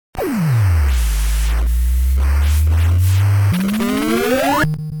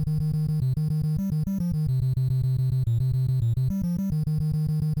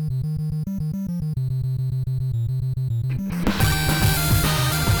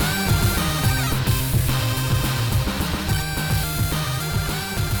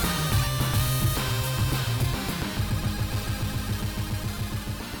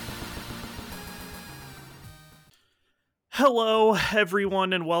Hello,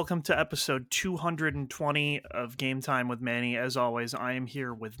 everyone, and welcome to episode 220 of Game Time with Manny. As always, I am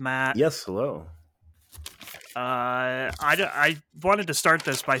here with Matt. Yes, hello. I wanted to start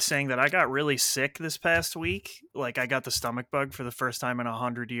this by saying that I got really sick this past week. Like, I got the stomach bug for the first time in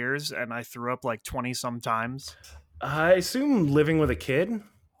 100 years, and I threw up like 20 some times. I assume living with a kid?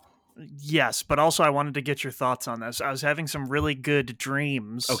 Yes, but also I wanted to get your thoughts on this. I was having some really good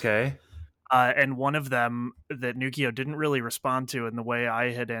dreams. Okay. And one of them that Nukio didn't really respond to in the way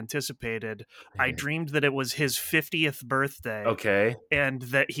I had anticipated. I dreamed that it was his 50th birthday. Okay. And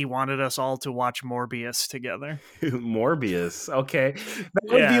that he wanted us all to watch Morbius together. Morbius. Okay.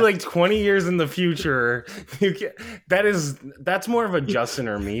 That would be like 20 years in the future. That's more of a Justin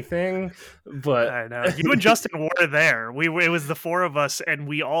or me thing. But I know. You and Justin were there. It was the four of us, and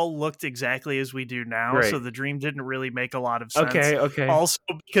we all looked exactly as we do now. Right. So the dream didn't really make a lot of sense. Okay. Also,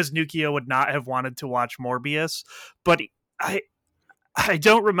 because Nukio would not have wanted to watch Morbius, but I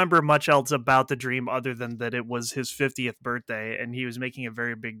don't remember much else about the dream other than that it was his 50th birthday, and he was making a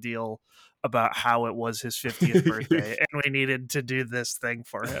very big deal about how it was his 50th birthday, and we needed to do this thing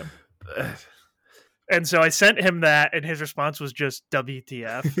for him. And so I sent him that, and his response was just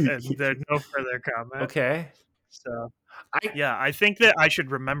WTF, and there's no further comment. Okay. So, I think that I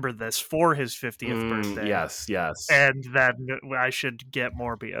should remember this for his 50th birthday. Yes. And then I should get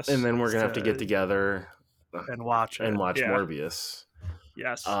Morbius. And then we're going to have to get together and watch it. And watch Morbius.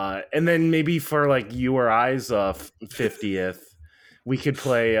 Yes. And then maybe for like you or I's 50th, we could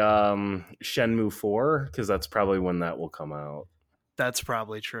play Shenmue 4, because that's probably when that will come out. That's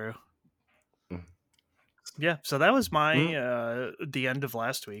probably true. Yeah, so that was my the end of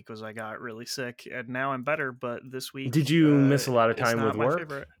last week was I got really sick, and now I'm better, but this week... Did you miss a lot of time with work?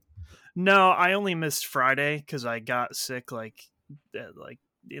 Favorite. No, I only missed Friday because I got sick like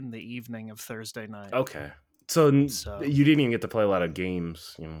in the evening of Thursday night. Okay. So you didn't even get to play a lot of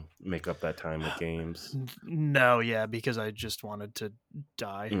games, make up that time with games. No, yeah, because I just wanted to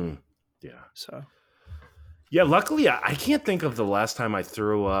die. Yeah. So. Yeah, luckily I can't think of the last time I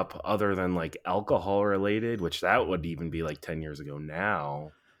threw up other than like alcohol related, which that would even be like 10 years ago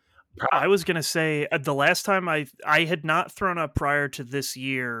now. I was going to say the last time I had not thrown up prior to this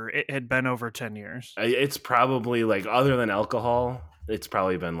year, it had been over 10 years. It's probably like, other than alcohol, it's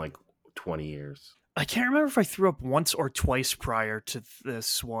probably been like 20 years. I can't remember if I threw up once or twice prior to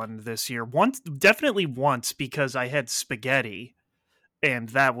this one this year. Definitely once, because I had spaghetti, and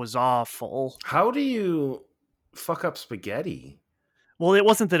that was awful. How do you fuck up spaghetti? Well, it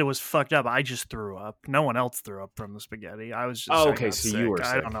wasn't that it was fucked up. I just threw up. No one else threw up from the spaghetti. I was just okay. So sick. You were sick.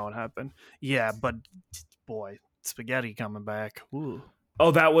 I don't know what happened. Yeah, but boy, spaghetti coming back. Ooh.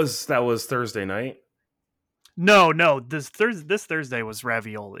 Oh, that was Thursday night. No. This Thursday was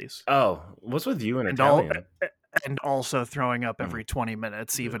raviolis. Oh, what's with you and Italian? And also throwing up every 20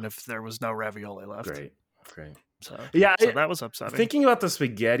 minutes, even if there was no ravioli left. Great. So that was upsetting. Thinking about the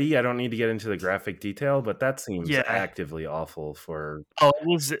spaghetti, I don't need to get into the graphic detail, but that seems actively awful for... Oh, it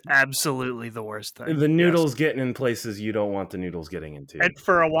was absolutely the worst thing. The noodles getting in places you don't want the noodles getting into. And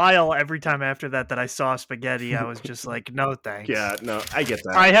for a while, every time after that I saw spaghetti, I was just like, no thanks. Yeah, no, I get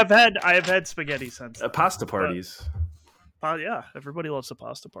that. I have had spaghetti since. Pasta parties. Yeah, everybody loves a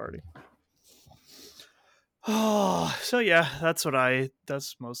pasta party. Oh, so yeah, that's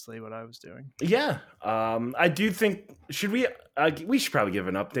mostly what I was doing. Yeah. I do think we should probably give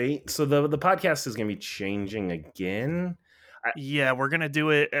an update. So the podcast is going to be changing again. Yeah, we're going to do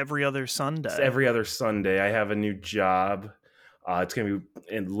it every other Sunday. Every other Sunday. I have a new job. It's going to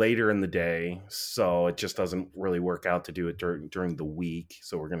be later in the day, so it just doesn't really work out to do it during the week.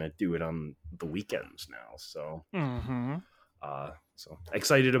 So we're going to do it on the weekends now. So, so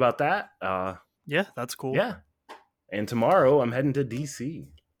excited about that. Yeah, that's cool. Yeah. And tomorrow I'm heading to DC.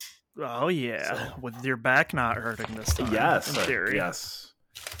 Oh, yeah. With your back not hurting this time. Yes. In theory. Yes.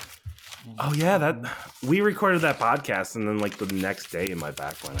 Oh, yeah. We recorded that podcast, and then like the next day my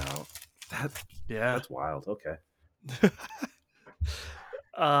back went out. That's wild. Okay.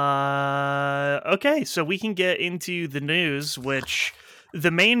 Okay, so we can get into the news, which... The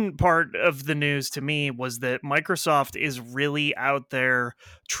main part of the news to me was that Microsoft is really out there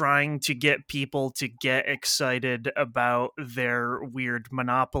trying to get people to get excited about their weird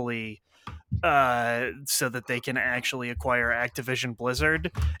monopoly so that they can actually acquire Activision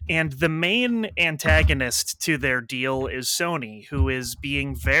Blizzard. And the main antagonist to their deal is Sony, who is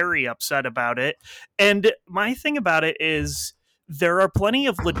being very upset about it. And my thing about it is there are plenty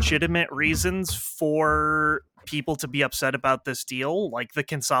of legitimate reasons for people to be upset about this deal, like the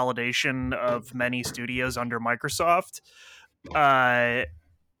consolidation of many studios under Microsoft.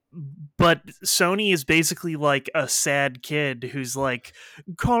 but Sony is basically like a sad kid who's like,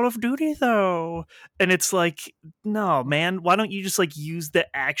 Call of Duty though, and it's like, no man, why don't you just like use the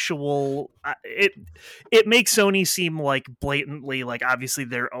actual it makes Sony seem like blatantly like obviously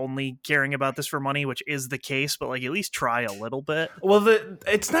they're only caring about this for money, which is the case, but like at least try a little bit. Well,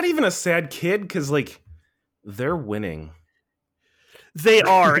 it's not even a sad kid because like they're winning. They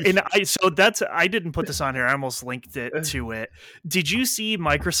are, and I didn't put this on here. I almost linked it to it. Did you see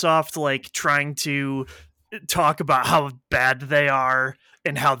Microsoft like trying to talk about how bad they are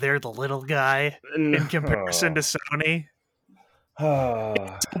and how they're the little guy in comparison to Sony?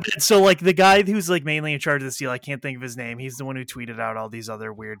 So like the guy who's like mainly in charge of this deal, I can't think of his name. He's the one who tweeted out all these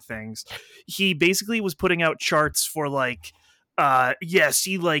other weird things. He basically was putting out charts for like,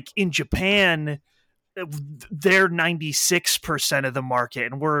 see, like in Japan, they're 96% of the market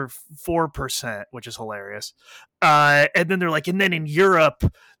and we're 4%, which is hilarious. And then they're like, and then in Europe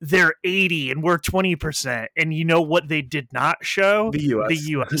they're 80 and we're 20%. And you know what they did not show? The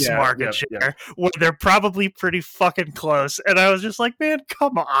US market share, where they're probably pretty fucking close. And I was just like, man,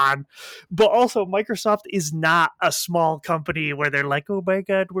 come on. But also Microsoft is not a small company where they're like, oh my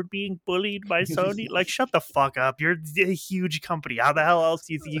god, we're being bullied by Sony. Like, shut the fuck up. You're a huge company. How the hell else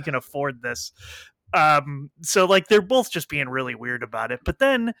do you think you can afford this? So like they're both just being really weird about it, but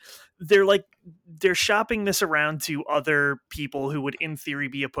then they're shopping this around to other people who would in theory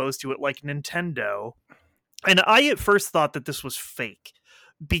be opposed to it, like Nintendo. And I at first thought that this was fake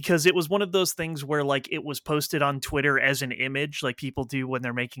because it was one of those things where like it was posted on Twitter as an image like people do when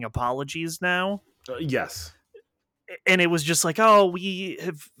they're making apologies now. Yes. And it was just like, oh, we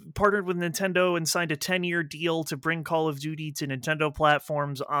have partnered with Nintendo and signed a 10-year deal to bring Call of Duty to Nintendo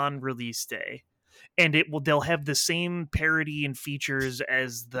platforms on release day. And they'll have the same parity and features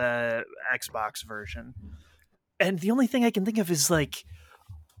as the Xbox version. And the only thing I can think of is like,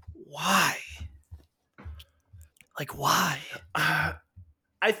 why? Like, why?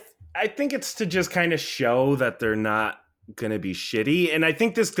 I think it's to just kind of show that they're not gonna be shitty, and I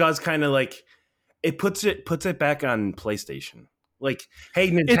think this does kind of like it puts it back on PlayStation. Like,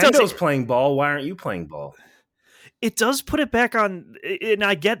 hey, Nintendo's playing ball. Why aren't you playing ball? It does put it back on, and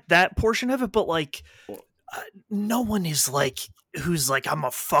I get that portion of it, but like, no one is like, who's like, I'm a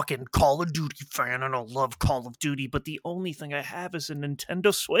fucking Call of Duty fan and I love Call of Duty, but the only thing I have is a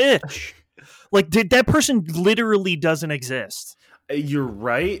Nintendo Switch. Like, that person literally doesn't exist. You're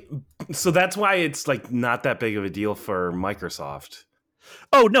right. So that's why it's like not that big of a deal for Microsoft.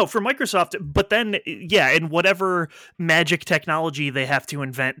 Oh, no, for Microsoft, but then, yeah, and whatever magic technology they have to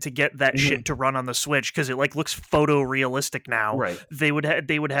invent to get that shit to run on the Switch, because it, like, looks photorealistic now. Right. They would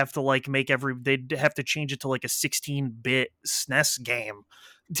have to, like, they'd have to change it to, like, a 16-bit SNES game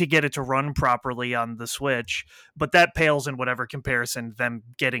to get it to run properly on the Switch, but that pales in whatever comparison them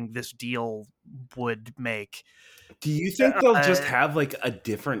getting this deal would make. Do you think they'll just have, like, a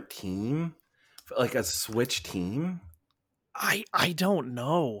different team? Like, a Switch team? I don't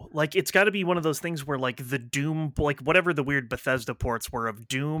know. Like, it's got to be one of those things where like the Doom, like whatever the weird Bethesda ports were of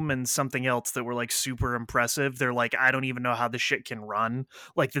Doom and something else that were like super impressive. They're like, I don't even know how this shit can run.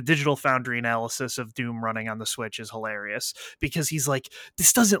 Like the Digital Foundry analysis of Doom running on the Switch is hilarious because he's like,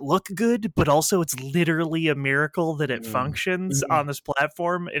 this doesn't look good, but also it's literally a miracle that it functions on this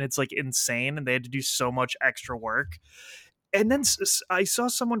platform. And it's like insane. And they had to do so much extra work. And then I saw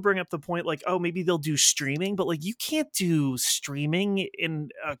someone bring up the point like, oh, maybe they'll do streaming, but like you can't do streaming in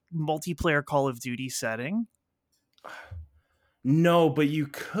a multiplayer Call of Duty setting. No, but you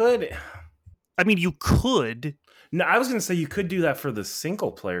could. I mean, you could. No, I was going to say you could do that for the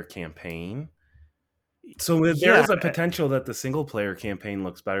single player campaign. So there's a potential that the single player campaign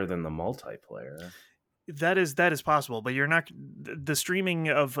looks better than the multiplayer. That is possible, but you're not. The streaming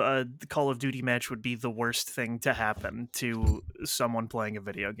of the Call of Duty match would be the worst thing to happen to someone playing a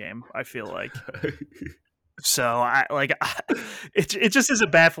video game, I feel like. So it just is a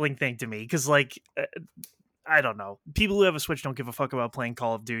baffling thing to me because like I don't know, people who have a Switch don't give a fuck about playing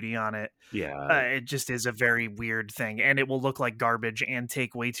Call of Duty on it. Yeah, it just is a very weird thing, and it will look like garbage and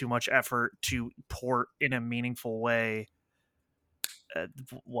take way too much effort to port in a meaningful way.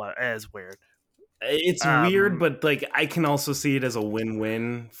 As weird. It's weird, but like I can also see it as a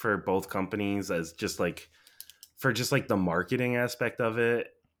win-win for both companies, as just like for just like the marketing aspect of it.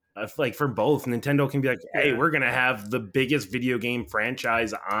 Like for both, Nintendo can be like, "Hey, we're gonna have the biggest video game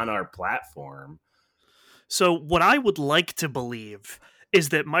franchise on our platform." So what I would like to believe is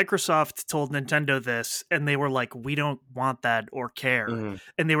that Microsoft told Nintendo this, and they were like, "We don't want that or care,"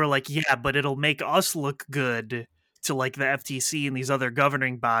 and they were like, "Yeah, but it'll make us look good." to like the FTC and these other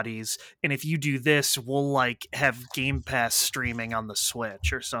governing bodies, and if you do this, we'll like have Game Pass streaming on the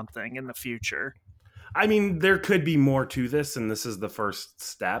Switch or something in the future. I mean, there could be more to this, and this is the first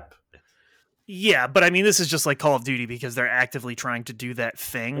step. Yeah, but I mean, this is just like Call of Duty because they're actively trying to do that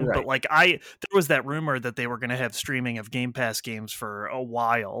thing. Right. But like, there was that rumor that they were going to have streaming of Game Pass games for a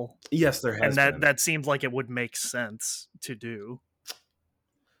while. Yes, there has and been. that seemed like it would make sense to do.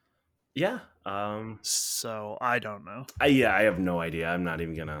 Yeah. So I don't know. I have no idea. I'm not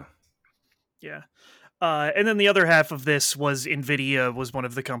even gonna. Yeah. And then the other half of this was Nvidia was one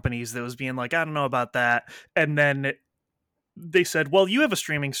of the companies that was being like, I don't know about that. And then they said, well, you have a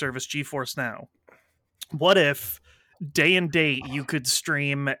streaming service, GeForce Now. What if day and date you could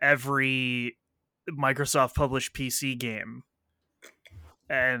stream every Microsoft published PC game?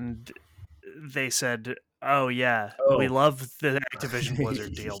 And they said, oh yeah, we love the Activision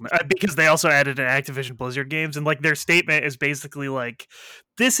Blizzard deal, because they also added an Activision Blizzard games, and like their statement is basically like,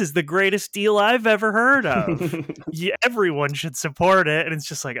 this is the greatest deal I've ever heard of. Yeah, everyone should support it. And it's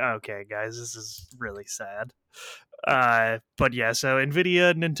just like, okay guys, this is really sad. But yeah, so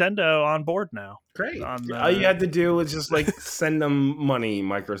Nvidia and Nintendo on board now. Great. All you had to do was just like send them money,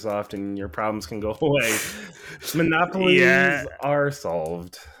 Microsoft, and your problems can go away. Monopolies are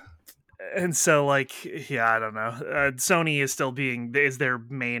solved. And so, like, yeah, I don't know. Sony is their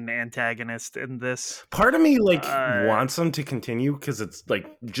main antagonist in this. Part of me wants them to continue because it's like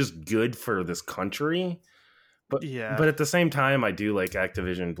just good for this country. But at the same time, I do like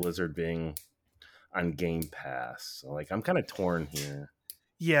Activision Blizzard being on Game Pass. So like, I'm kind of torn here.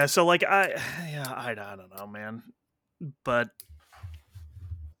 Yeah. So like, I don't know, man. But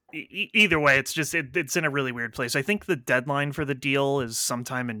either way, it's just it's in a really weird place. I think the deadline for the deal is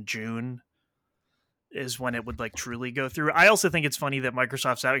sometime in June is when it would like truly go through. I also think it's funny that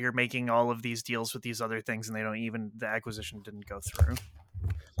Microsoft's out here making all of these deals with these other things, and the acquisition didn't go through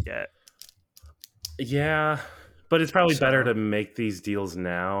yet. Yeah, but it's probably better to make these deals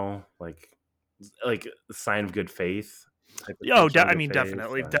now, like a sign of good faith.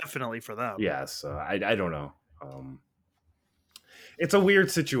 Definitely for them. Yeah, so I don't know. It's a weird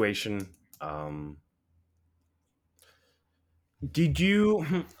situation. Did you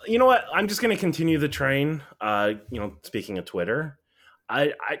know what? I'm just going to continue the train. Speaking of Twitter,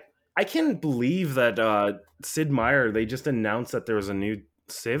 I can't believe that Sid Meier, they just announced that there was a new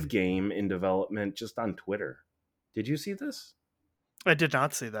Civ game in development just on Twitter. Did you see this? I did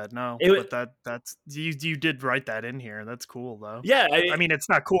not see that. No, but that's you did write that in here. That's cool though. Yeah, I mean, it's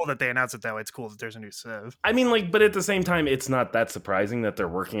not cool that they announced it that way. It's cool that there's a new Civ. I mean, but at the same time, it's not that surprising that they're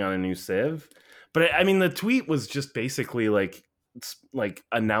working on a new Civ. But I mean, the tweet was just basically like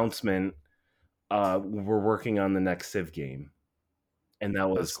announcement. We're working on the next Civ game, and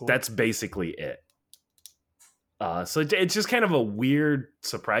that's basically it. So it's just kind of a weird,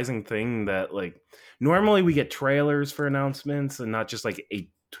 surprising thing that like normally we get trailers for announcements and not just like a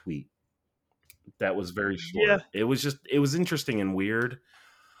tweet that was very short. Yeah. It was interesting and weird.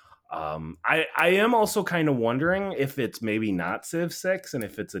 I am also kind of wondering if it's maybe not Civ 6 and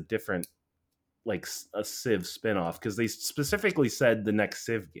if it's a different, like a Civ spinoff, because they specifically said the next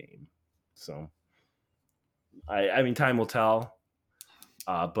Civ game. So I mean, time will tell.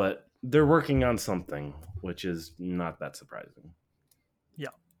 But they're working on something, which is not that surprising. Yeah.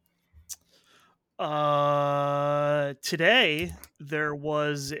 Today there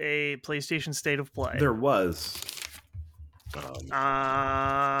was a PlayStation State of Play. There was.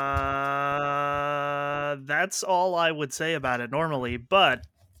 That's all I would say about it normally, but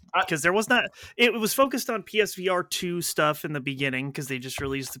because there was not, it was focused on PSVR 2 stuff in the beginning because they just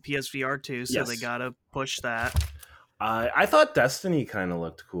released the PSVR 2, so they gotta push that. I thought Destiny kind of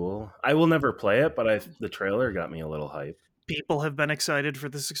looked cool. I will never play it, but the trailer got me a little hype. People have been excited for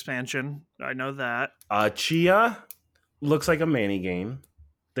this expansion. I know that. Chia looks like a Manny game.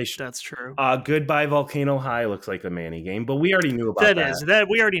 That's true. Goodbye Volcano High looks like a Manny game, but we already knew about that.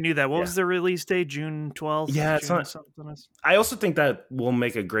 We already knew that. What was the release date? June 12th? Yeah, it's not. I also think that will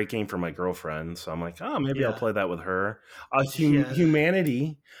make a great game for my girlfriend. So I'm like, maybe I'll play that with her.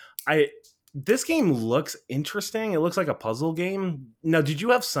 Humanity. This game looks interesting. It looks like a puzzle game. Now, did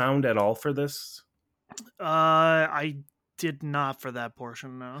you have sound at all for this? I did not for that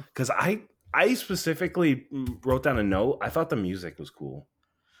portion, no. Because I specifically wrote down a note. I thought the music was cool.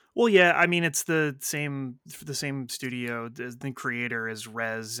 Well, yeah, I mean, it's the same studio. The creator is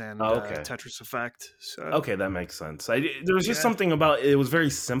Rez and Tetris Effect. So. Okay, that makes sense. There was just something about it. It was very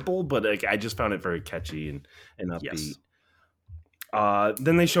simple, but I just found it very catchy and upbeat. Yes.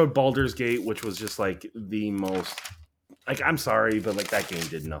 Then they showed Baldur's Gate, which was just like the most, like, I'm sorry, but like that game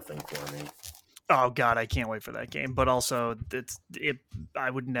did nothing for me. Oh god, I can't wait for that game. But also, I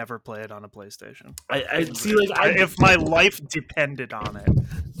would never play it on a PlayStation. I see, like, If my life depended on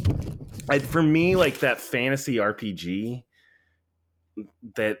it. For me, like, that fantasy RPG,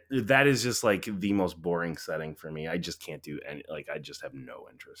 that is just like the most boring setting for me. I just can't do any. Like, I just have no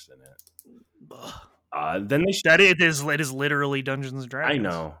interest in it. Then they that it is literally Dungeons and Dragons. I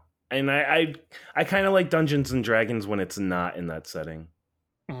know, and I kind of like Dungeons and Dragons when it's not in that setting.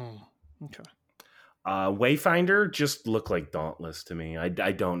 Okay. Wayfinder just looked like Dauntless to me. I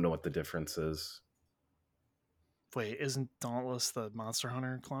don't know what the difference is. Wait, isn't Dauntless the Monster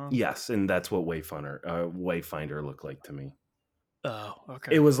Hunter clone? Yes, and that's what Wayfinder looked like to me. Oh,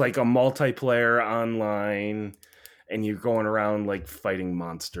 okay. It was like a multiplayer online, and you're going around like fighting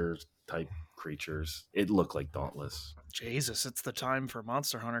monsters type creatures. It looked like Dauntless. Jesus, it's the time for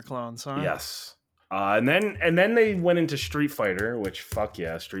Monster Hunter clones, huh? Yes. And then they went into Street Fighter, which, fuck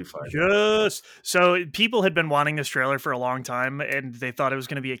yeah, Street Fighter. Yes. So people had been wanting this trailer for a long time, and they thought it was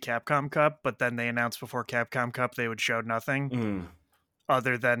going to be a Capcom Cup, but then they announced before Capcom Cup they would show nothing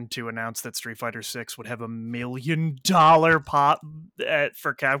other than to announce that Street Fighter 6 would have $1 million pop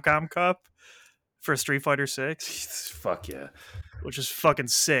for Capcom Cup for Street Fighter 6. Fuck yeah. Which is fucking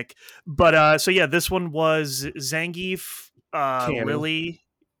sick. But so yeah, this one was Zangief, Lily,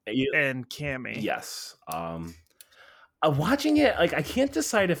 and Cammy. Yes. Watching it, like, I can't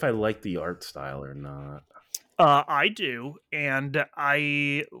decide if I like the art style or not. I do, and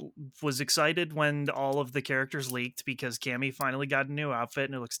I was excited when all of the characters leaked because Cammy finally got a new outfit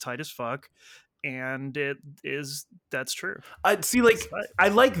and it looks tight as fuck. And that's true. See, like, I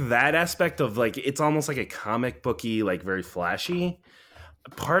like that aspect of, like, it's almost like a comic booky, like, very flashy.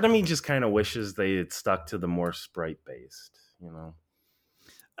 Part of me just kind of wishes they had stuck to the more sprite based, you know.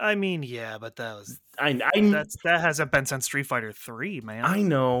 I mean, yeah, but that hasn't been since Street Fighter 3, man. I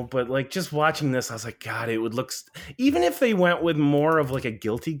know, but like, just watching this, I was like, God, it would look. Even if they went with more of like a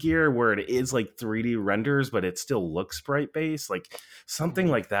Guilty Gear, where it is like 3D renders, but it still looks sprite based, like something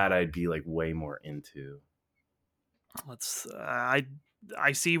like that, I'd be like way more into. I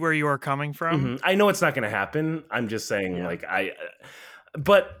see where you are coming from. I know it's not going to happen. I'm just saying,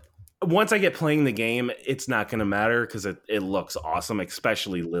 but. Once I get playing the game, it's not going to matter because it looks awesome,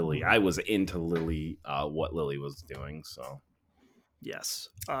 especially Lily. I was into Lily, what Lily was doing. So, yes.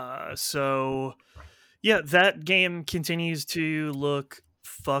 So, yeah, that game continues to look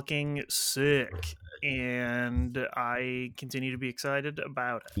fucking sick. And I continue to be excited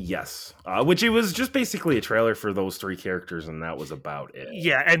about it. Yes. Which it was just basically a trailer for those 3 characters, and that was about it.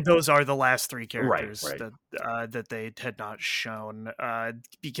 Yeah, and those are the last 3 characters right. that they had not shown.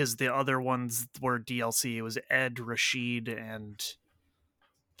 Because the other ones were DLC. It was Ed, Rashid, and...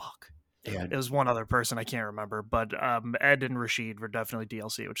 Fuck. Yeah. It was one other person, I can't remember. But Ed and Rashid were definitely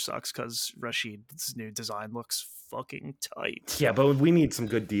DLC, which sucks because Rashid's new design looks fucking tight. Yeah, but we need some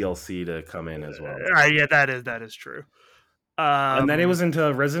good DLC to come in as well. Yeah, that is true. And then it was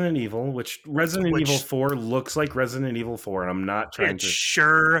into Resident Evil, which Evil 4 looks like Resident Evil 4, and I'm not trying to... It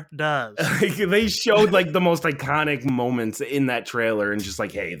sure does. They showed like the most iconic moments in that trailer and just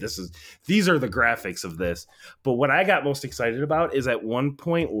like, hey, these are the graphics of this. But what I got most excited about is at one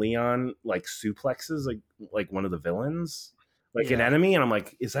point Leon like suplexes like one of the villains, like an enemy, and I'm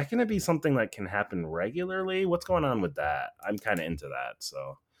like, is that going to be something that can happen regularly? What's going on with that? I'm kind of into that,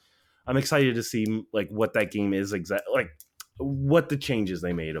 so I'm excited to see like what that game is exactly, like what the changes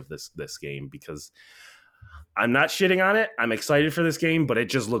they made of this game, because I'm not shitting on it. I'm excited for this game, but it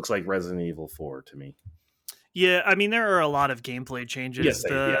just looks like Resident Evil 4 to me. Yeah, I mean there are a lot of gameplay changes. Yes,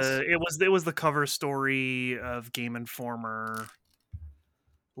 It was the cover story of Game Informer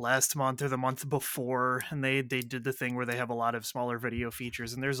last month or the month before, and they did the thing where they have a lot of smaller video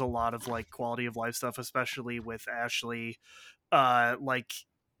features, and there's a lot of like quality of life stuff, especially with Ashley. Like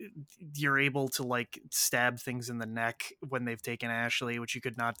you're able to like stab things in the neck when they've taken Ashley, which you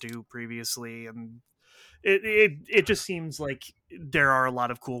could not do previously, and it just seems like there are a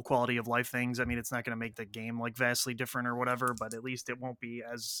lot of cool quality of life things. I mean, it's not going to make the game like vastly different or whatever, but at least it won't be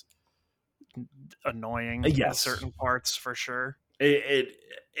as annoying in certain parts for sure.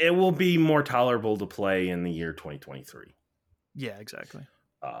 It will be more tolerable to play in the year 2023. Yeah, exactly.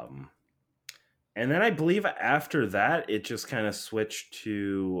 And then I believe after that, it just kind of switched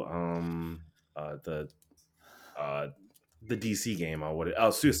to the DC game.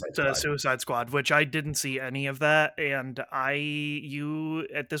 Suicide Squad. Suicide Squad, which I didn't see any of that, and you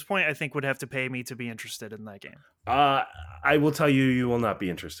at this point I think would have to pay me to be interested in that game. I will tell you, you will not be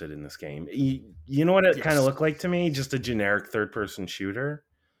interested in this game. You know what it kind of looked like to me? Just a generic third-person shooter.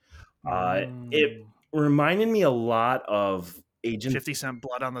 It reminded me a lot of Agent. 50 Cent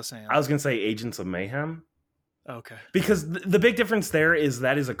Blood on the Sand. I was gonna say Agents of Mayhem. Okay. Because the big difference there is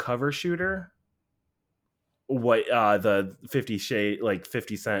that is a cover shooter. What the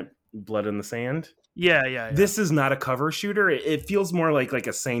 50 Cent Blood in the Sand. Yeah. This is not a cover shooter. It feels more like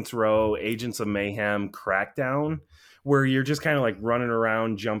a Saints Row, Agents of Mayhem, Crackdown, where you're just kind of like running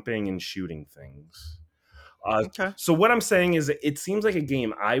around, jumping and shooting things. Okay. So what I'm saying is, it seems like a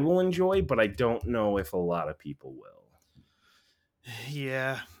game I will enjoy, but I don't know if a lot of people will.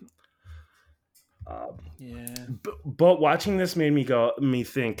 Yeah. But watching this made me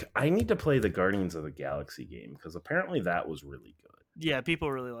think I need to play the Guardians of the Galaxy game, because apparently that was really good. Yeah, people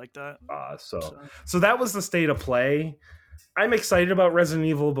really like that. So that was the state of play. I'm excited about Resident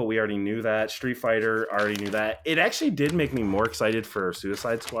Evil, but we already knew that. Street Fighter, already knew that. It actually did make me more excited for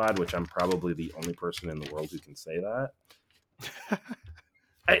Suicide Squad, which I'm probably the only person in the world who can say that.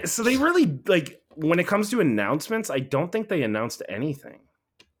 So they really, like, when it comes to announcements, I don't think they announced anything.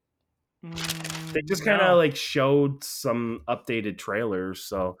 They just kind of like showed some updated trailers.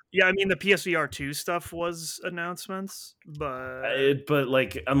 So yeah, I mean the PSVR 2 stuff was announcements, but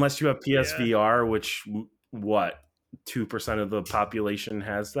like, unless you have PSVR, which what 2% of the population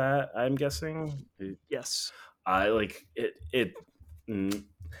has that, I'm guessing. Yes. I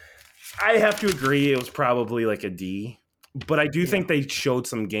have to agree, it was probably like a D, but I do think they showed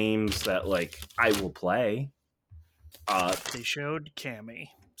some games that like I will play. They showed Cammy,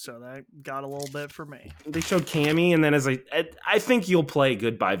 so that got a little bit for me. They showed Cammy, and then I think you'll play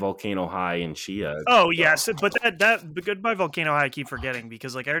Goodbye Volcano High and Chia. Oh yes, but that Goodbye Volcano High I keep forgetting,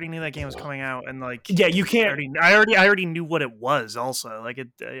 because like I already knew that game was coming out, and like you can't. I already knew what it was. Also, like it.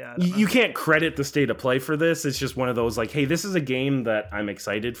 You can't credit the state of play for this. It's just one of those like, hey, this is a game that I'm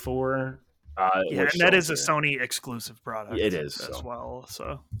excited for. And that is a Sony exclusive product. It is as well.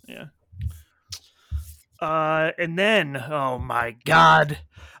 So yeah. And then, oh my God,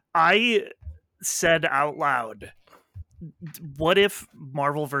 I said out loud, what if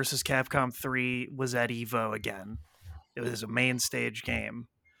Marvel vs. Capcom 3 was at EVO again? It was a main stage game.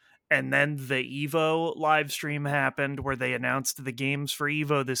 And then the EVO live stream happened where they announced the games for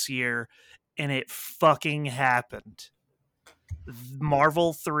EVO this year, and it fucking happened.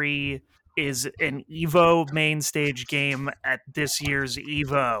 Marvel 3 is an EVO main stage game at this year's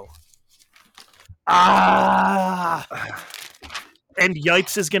EVO. And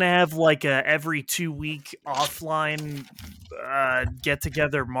Yipes is gonna have like a every 2 week offline get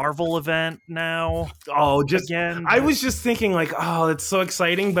together Marvel event now. Again. I was just thinking like, oh, it's so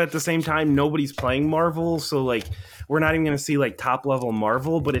exciting, but at the same time, nobody's playing Marvel, so like we're not even gonna see like top level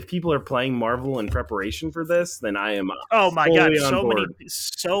Marvel. But if people are playing Marvel in preparation for this, then I am. Oh my God,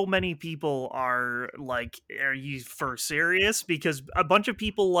 so many people are like, are you for serious? Because a bunch of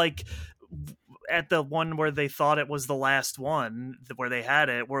people like at the one where they thought it was the last one, where they had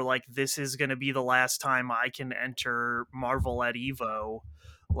it, were like, this is going to be the last time I can enter Marvel at EVO.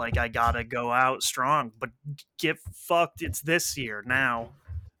 Like, I gotta go out strong. But get fucked, it's this year now.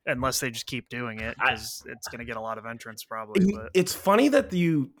 Unless they just keep doing it, because it's going to get a lot of entrants probably. But it's funny that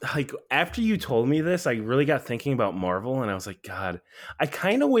you, like, after you told me this, I really got thinking about Marvel, and I was like, God, I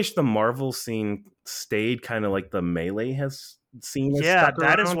kind of wish the Marvel scene stayed kind of like the Melee has seen.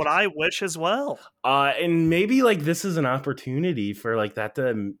 That is what I wish as well. And maybe like this is an opportunity for like that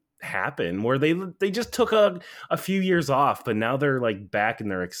to happen, where they just took a few years off, but now they're like back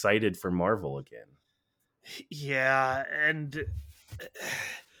and they're excited for Marvel again. Yeah, and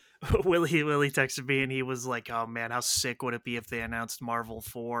Willie texted me and he was like, oh man, how sick would it be if they announced Marvel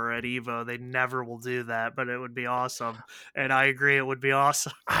 4 at EVO? They never will do that, but it would be awesome. And I agree, it would be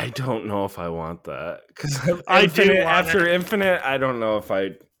awesome. I don't know if I want that, because after Infinite, I don't know if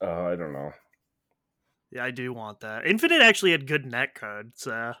I don't know. Yeah, I do want that. Infinite actually had good netcode,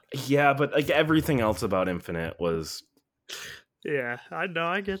 so yeah, but like everything else about Infinite was. Yeah, I know,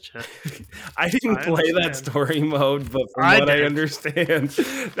 I get you. I didn't play that story mode, but from what I understand,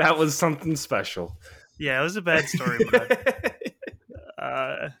 that was something special. Yeah, it was a bad story mode.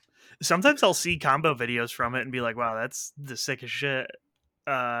 Sometimes I'll see combo videos from it and be like, wow, that's the sickest shit.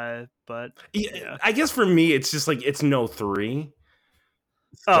 But yeah. I guess for me, it's just like, it's no 3.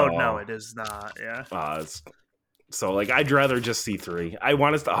 So, no, it is not, yeah. So, like, I'd rather just see 3. I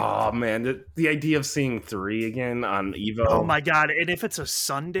want us to. Oh man, the idea of seeing 3 again on EVO. Oh my God! And if it's a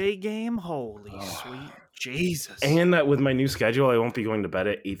Sunday game, holy sweet Jesus! And that with my new schedule, I won't be going to bed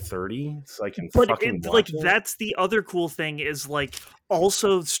at 8:30, so I can fucking watch it. That's the other cool thing is like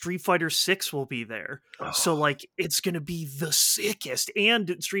Also, Street Fighter 6 will be there. So Oh, like it's going to be the sickest,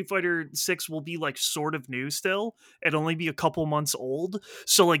 and Street Fighter 6 will be like sort of new still. It'll only be a couple months old.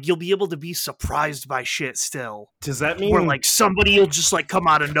 So like you'll be able to be surprised by shit still. does that Where mean like somebody will just like come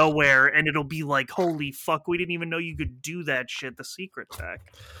out of nowhere and it'll be like, holy fuck, we didn't even know you could do that shit, the secret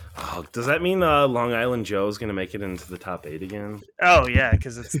tech. Long Island Joe is going to make it into the top 8 again? Oh yeah,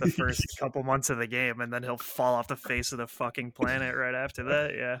 because it's the first couple months of the game, and then he'll fall off the face of the fucking planet right after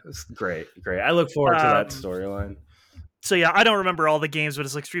that. Yeah. Great, great. I look forward to that Um, storyline. so yeah, I don't remember all the games, but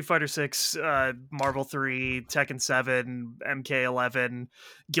it's like Street Fighter 6, Marvel 3, Tekken 7, MK11,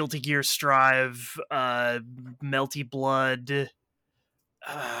 Guilty Gear Strive, Melty Blood,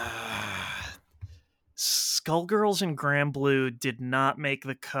 Skullgirls and Granblue did not make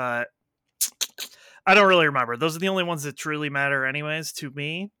the cut. I don't really remember. Those are the only ones that truly matter, anyways, to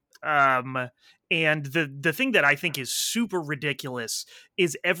me. And the thing that I think is super ridiculous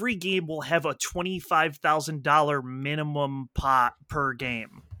is every game will have a $25,000 minimum pot per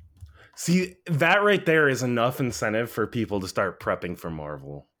game. See, that right there is enough incentive for people to start prepping for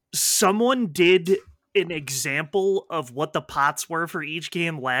Marvel. Someone did an example of what the pots were for each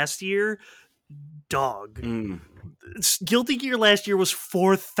game last year. Dog. Guilty Gear last year was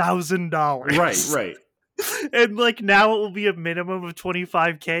 $4,000. Right. And like now it will be a minimum of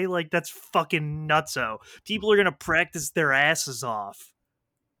 25K. Like that's fucking nutso. People are gonna practice their asses off.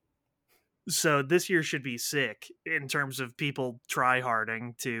 So this year should be sick in terms of people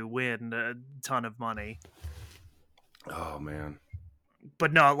tryharding to win a ton of money. Oh man.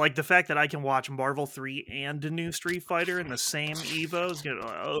 But no, like the fact that I can watch Marvel 3 and a new Street Fighter in the same Evo is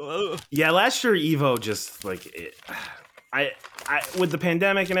gonna. Yeah, last year Evo just like I with the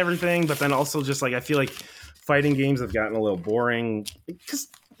pandemic and everything, but then also just like I feel like fighting games have gotten a little boring because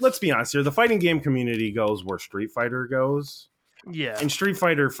let's be honest here, the fighting game community goes where Street Fighter goes. Yeah. And Street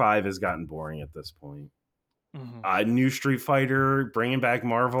Fighter 5 has gotten boring at this point. New Street Fighter, bringing back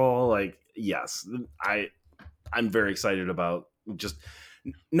Marvel, like yes, I'm very excited about just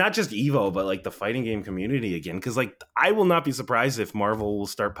not just Evo, but like the fighting game community again. Because like I will not be surprised if Marvel will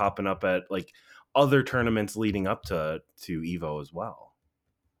start popping up at like other tournaments leading up to Evo as well.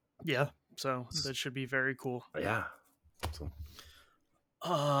 Yeah, so that should be very cool. Yeah. So.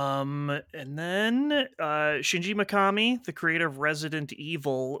 And then Shinji Mikami, the creator of Resident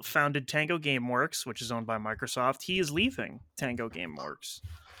Evil, founded Tango Gameworks, which is owned by Microsoft. He is leaving Tango Gameworks.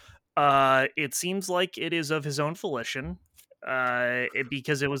 It seems like it is of his own volition.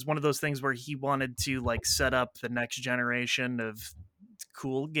 Because it was one of those things where he wanted to like set up the next generation of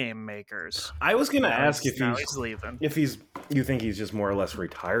cool game makers. I was gonna ask if he's leaving. You think he's just more or less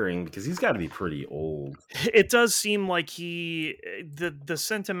retiring because he's got to be pretty old. It does seem like the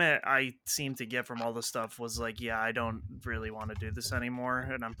sentiment I seem to get from all the stuff was like, yeah, I don't really want to do this anymore,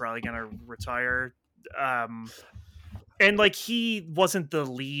 and I'm probably gonna retire. And like he wasn't the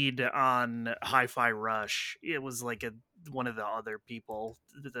lead on Hi-Fi Rush. It was like one of the other people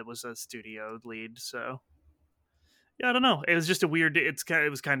that was a studio lead. So yeah, I don't know. It was just a weird. It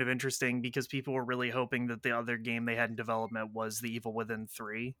was kind of interesting because people were really hoping that the other game they had in development was The Evil Within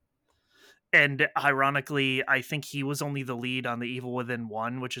 3. And ironically, I think he was only the lead on The Evil Within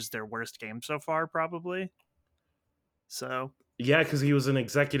 1, which is their worst game so far, probably. So yeah, because he was an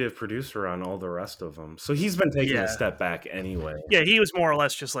executive producer on all the rest of them, so he's been taking a step back anyway. Yeah, he was more or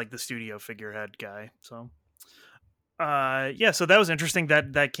less just like the studio figurehead guy. So, so that was interesting.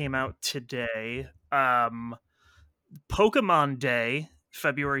 That came out today. Pokemon Day,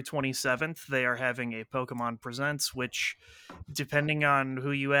 February 27th, they are having a Pokemon Presents, which, depending on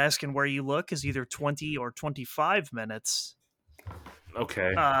who you ask and where you look, is either 20 or 25 minutes.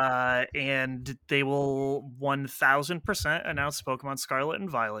 Okay. And they will 1000% announce Pokemon Scarlet and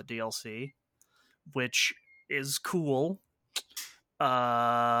Violet DLC, which is cool.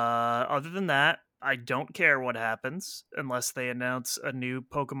 Other than that, I don't care what happens unless they announce a new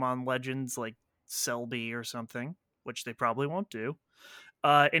Pokemon Legends like Celebi or something, which they probably won't do.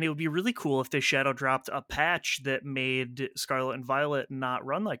 And it would be really cool if they shadow dropped a patch that made Scarlet and Violet not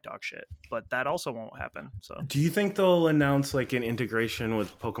run like dog shit, but that also won't happen. So, do you think they'll announce like an integration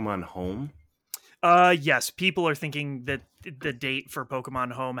with Pokemon Home? Yes, people are thinking that the date for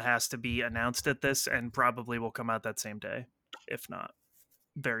Pokemon Home has to be announced at this, and probably will come out that same day, if not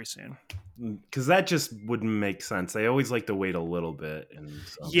very soon. Because that just wouldn't make sense. They always like to wait a little bit. And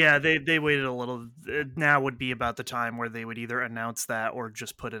so. Yeah, they waited a little. Now would be about the time where they would either announce that or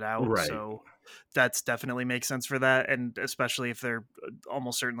just put it out. Right. So that's definitely makes sense for that, and especially if they're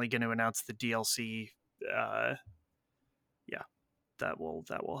almost certainly going to announce the DLC. Yeah, that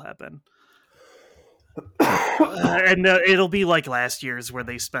will happen. And it'll be like last year's where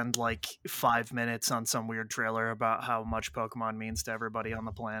they spend like 5 minutes on some weird trailer about how much Pokemon means to everybody on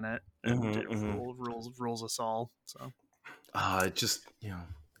the planet, and it rules us all. So it just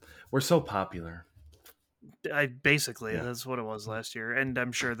we're so popular. basically that's what it was last year, and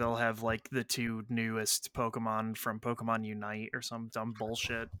I'm sure they'll have like the 2 newest Pokemon from Pokemon Unite or some dumb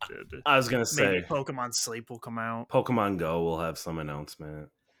bullshit. I was gonna say Maybe Pokemon Sleep will come out. Pokemon Go will have some announcement.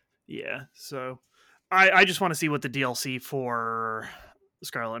 Yeah, so I just want to see what the DLC for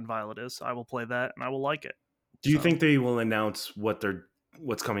Scarlet and Violet is. I will play that and I will like it. Do you think they will announce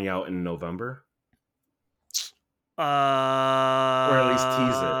what's coming out in November? Or at least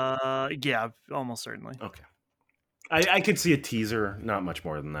tease it. Yeah, almost certainly. Okay. I could see a teaser, not much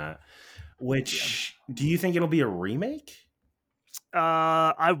more than that. Which, do you think it'll be a remake?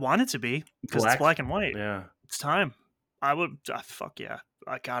 I want it to be, because it's black and white. Yeah. It's time. I would, fuck yeah.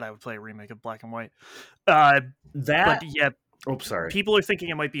 God, I would play a remake of Black and White. But yeah. Oh, sorry. People are thinking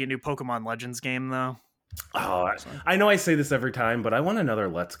it might be a new Pokemon Legends game, though. Oh, I know I say this every time, but I want another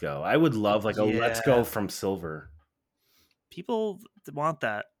Let's Go. I would love like a Let's Go from Silver. People want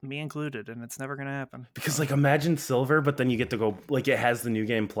that, me included, and it's never going to happen. Because like imagine Silver, but then you get to go like it has the New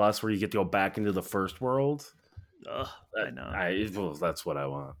Game Plus where you get to go back into the first world. I know. Well, that's what I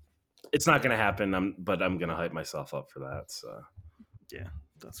want. It's not going to happen, but I'm going to hype myself up for that. So yeah,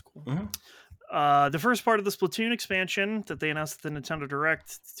 that's cool. Mm-hmm. The first part of the Splatoon expansion that they announced at the Nintendo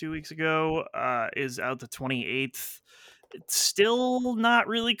Direct 2 weeks ago is out the 28th. It's still not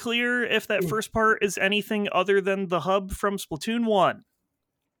really clear if that first part is anything other than the hub from Splatoon 1.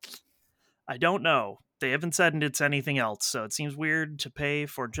 I don't know. They haven't said it's anything else, so it seems weird to pay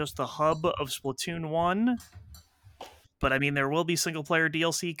for just the hub of Splatoon 1. But I mean, there will be single-player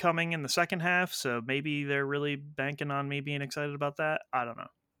DLC coming in the second half, so maybe they're really banking on me being excited about that. I don't know.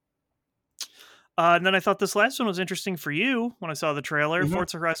 And then I thought this last one was interesting for you when I saw the trailer. Mm-hmm.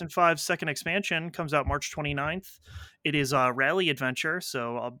 Forza Horizon 5's second expansion comes out March 29th. It is a rally adventure,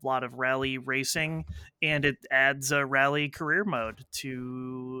 so a lot of rally racing, and it adds a rally career mode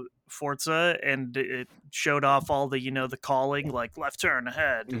to Forza, and it showed off all the, the calling, like left turn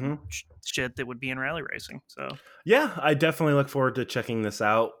ahead, and shit that would be in rally racing. So yeah, I definitely look forward to checking this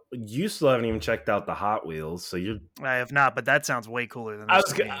out. You still haven't even checked out the Hot Wheels, so I have not, but that sounds way cooler than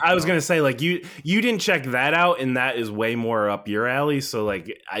this. I was gonna say, like you didn't check that out, and that is way more up your alley. So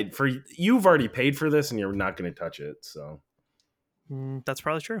like you've already paid for this, and you're not gonna touch it. So that's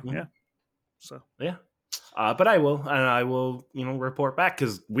probably true. Yeah. So yeah. But I will, report back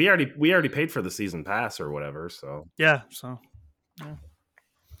because we already paid for the season pass or whatever. So yeah.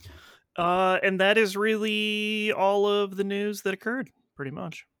 And that is really all of the news that occurred, pretty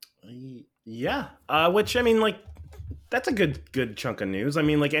much. Yeah. Which I mean, like, that's a good chunk of news. I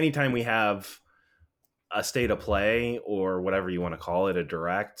mean, like, anytime we have a state of play or whatever you want to call it, a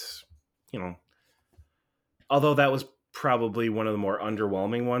direct, although that was probably one of the more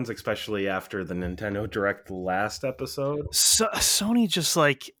underwhelming ones, especially after the Nintendo Direct last episode. So, Sony just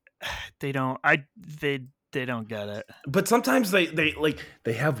like they don't get it. But sometimes they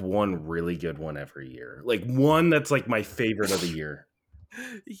have one really good one every year, like one that's like my favorite of the year.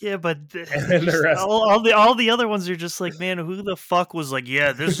 Yeah, but and then the rest, all the other ones are just like, man, who the fuck was like,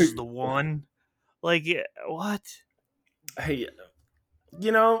 yeah, this is the one. Like, what? Hey,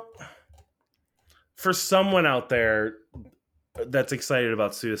 for someone out there that's excited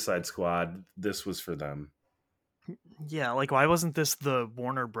about Suicide Squad, this was for them. Yeah, like, why wasn't this the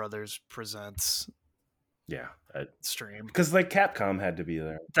Warner Brothers Presents? Yeah, stream, because like Capcom had to be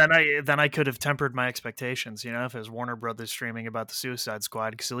there. Then I could have tempered my expectations, if it was Warner Brothers streaming about the Suicide Squad,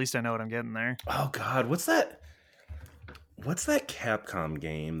 because at least I know what I'm getting there. Oh God, what's that Capcom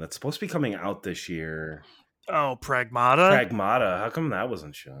game that's supposed to be coming out this year? Oh, Pragmata. How come that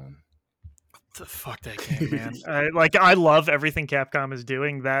wasn't shown? The fuck that game, man. I love everything Capcom is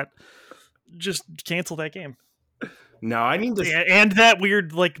doing. That just cancel that game. No, I need to. And that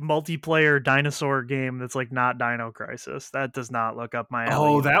weird like multiplayer dinosaur game that's like not Dino Crisis. That does not look up my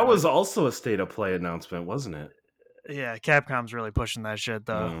alley. Oh, that was also a state of play announcement, wasn't it? Yeah, Capcom's really pushing that shit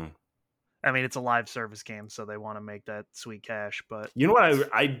though. I mean, it's a live service game, so they want to make that sweet cash. But you know what?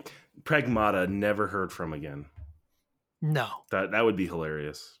 I Pragmata never heard from again. No, that would be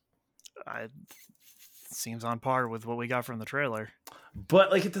hilarious. Seems on par with what we got from the trailer.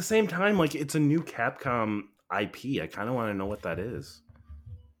 But like at the same time, like it's a new Capcom IP. I kind of want to know what that is.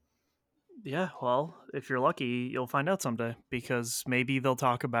 Yeah, well, if you're lucky, you'll find out someday, because maybe they'll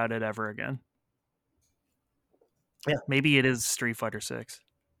talk about it ever again. Yeah, maybe it is Street Fighter 6.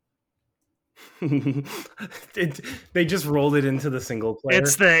 They just rolled it into the single player.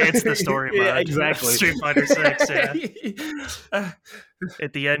 It's the story mode. Yeah, exactly. Street Fighter 6, yeah.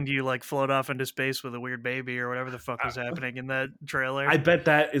 At the end, you like float off into space with a weird baby or whatever the fuck was happening in that trailer. I bet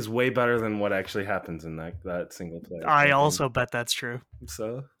that is way better than what actually happens in that single player. I also bet that's true.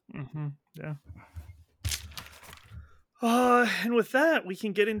 So, yeah. And with that, we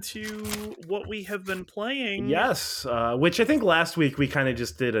can get into what we have been playing. Yes, which I think last week we kind of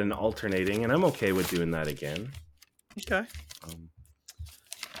just did an alternating, and I'm okay with doing that again. Okay.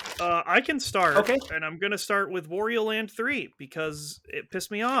 I can start. Okay. And I'm going to start with Wario Land 3 because it pissed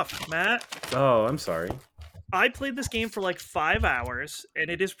me off, Matt. Oh, I'm sorry. I played this game for like 5 hours,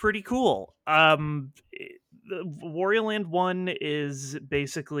 and it is pretty cool. Wario Land 1 is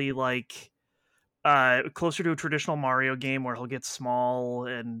basically like closer to a traditional Mario game where he'll get small,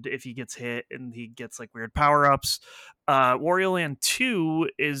 and if he gets hit and he gets like weird power-ups. Wario Land 2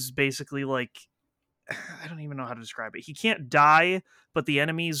 is basically like, I don't even know how to describe it. He can't die, but the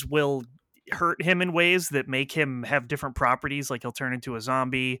enemies will hurt him in ways that make him have different properties. Like he'll turn into a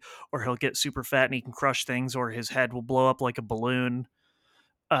zombie, or he'll get super fat and he can crush things, or his head will blow up like a balloon.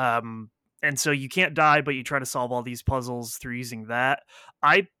 And so you can't die, but you try to solve all these puzzles through using that.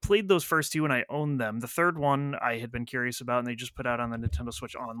 I played those first two and I owned them. The third one I had been curious about, and they just put out on the Nintendo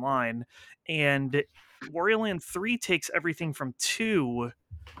Switch Online. And Wario Land 3 takes everything from 2,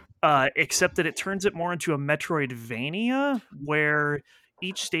 except that it turns it more into a Metroidvania, where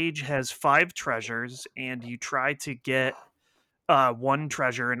each stage has 5 treasures, and you try to get one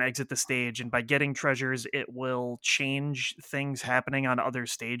treasure and exit the stage. And by getting treasures, it will change things happening on other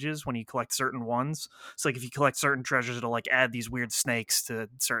stages when you collect certain ones. So like if you collect certain treasures, it'll like add these weird snakes to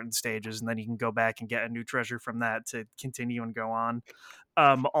certain stages, and then you can go back and get a new treasure from that to continue and go on.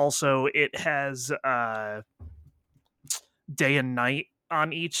 Also, it has day and night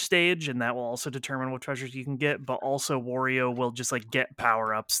on each stage, and that will also determine what treasures you can get. But also Wario will just like get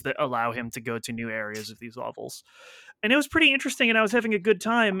power-ups that allow him to go to new areas of these levels. And it was pretty interesting, and I was having a good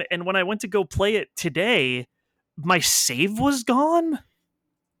time. And when I went to go play it today, my save was gone.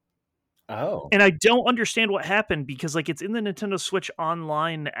 Oh. And I don't understand what happened, because like it's in the Nintendo Switch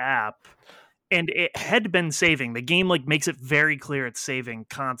Online app, and it had been saving. The game like makes it very clear it's saving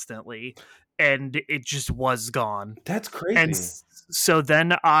constantly, and it just was gone. That's crazy. And so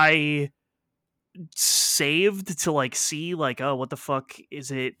then I saved to like see like, oh, what the fuck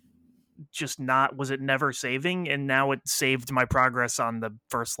is it? Just not, was it never saving? And now it saved my progress on the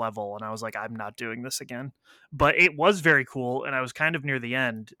first level, and I was like, I'm not doing this again. But it was very cool, and I was kind of near the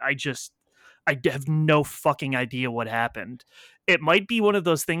end. I have no fucking idea what happened. It might be one of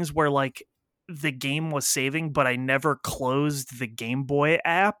those things where like the game was saving, but I never closed the Game Boy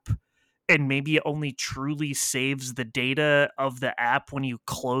app, and maybe it only truly saves the data of the app when you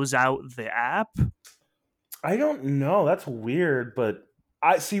close out the app. I don't know. That's weird, but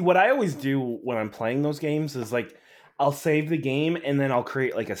I see what I always do when I'm playing those games is like I'll save the game and then I'll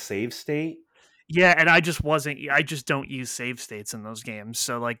create like a save state. Yeah, and I just don't use save states in those games.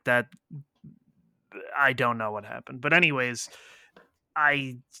 So like that, I don't know what happened. But anyways,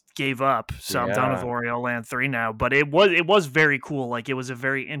 I gave up. So I'm done with Wario Land 3 now. But it was very cool. Like it was a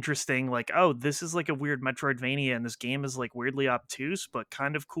very interesting, like, oh, this is like a weird Metroidvania, and this game is like weirdly obtuse, but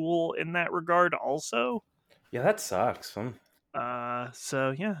kind of cool in that regard also. Yeah, that sucks.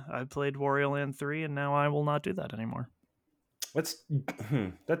 So yeah, I played Wario Land 3, and now I will not do that anymore. That's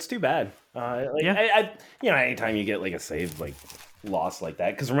too bad. I anytime you get like a save like loss like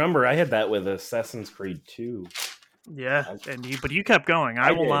that, because remember I had that with Assassin's Creed 2. Yeah, but you kept going.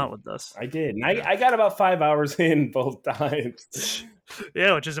 I will not with this. I did, and I got about 5 hours in both times.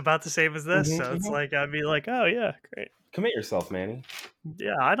 Yeah, which is about the same as this. So it's like I'd be like, oh yeah, great. Commit yourself, Manny.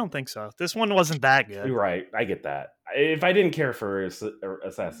 Yeah, I don't think so. This one wasn't that good. You're right. I get that. If I didn't care for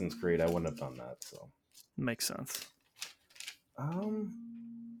Assassin's Creed, I wouldn't have done that. So makes sense.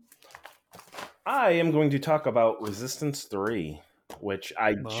 I am going to talk about Resistance 3, which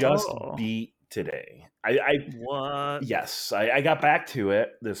I just beat today. What? Yes, I got back to it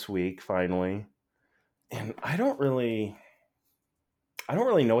this week finally, and I don't really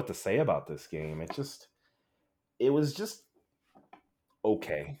know what to say about this game. It was just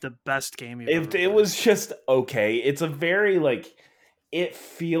okay. The best game it was just okay. It's a very like, it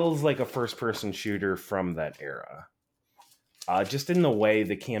feels like a first-person shooter from that era. Just in the way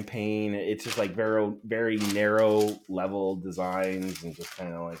the campaign, it's just like very, very narrow level designs, and just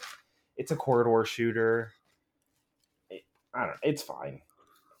kind of like, it's a corridor shooter. I don't know. It's fine.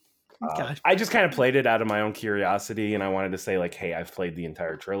 Okay. I just kind of played it out of my own curiosity, and I wanted to say like, hey, I've played the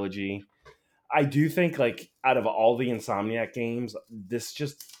entire trilogy. I do think like out of all the Insomniac games, this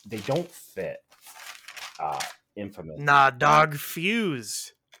just they don't fit. Infamous. Nah, dog,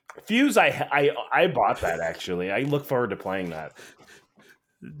 Fuse. Fuse, I bought that actually. I look forward to playing that.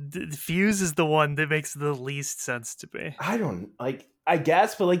 Fuse is the one that makes the least sense to me. I don't like. I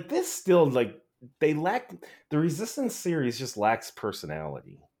guess, but like this still like they lack the Resistance series just lacks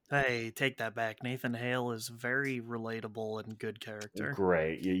personality. Hey, take that back. Nathan Hale is very relatable and good character.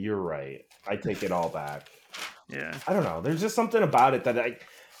 Great, you're right. I take it all back. Yeah, I don't know. There's just something about it that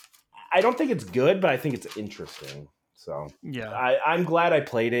I don't think it's good, but I think it's interesting. So yeah. I'm glad I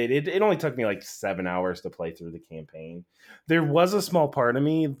played it. It only took me like 7 hours to play through the campaign. There was a small part of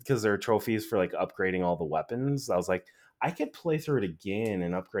me, because there are trophies for like upgrading all the weapons. I was like, I could play through it again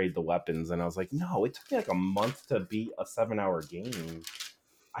and upgrade the weapons. And I was like, no, it took me like a month to beat a 7-hour game.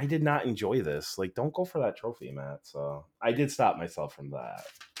 I did not enjoy this. Like, don't go for that trophy, Matt. So I did stop myself from that.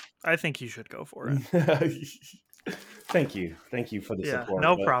 I think you should go for it. Thank you for the support.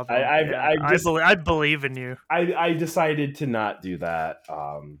 No problem. I believe in you. I decided to not do that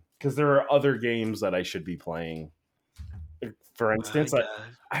because there are other games that I should be playing. For instance,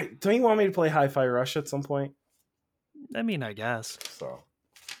 don't you want me to play Hi-Fi Rush at some point? I mean, I guess so.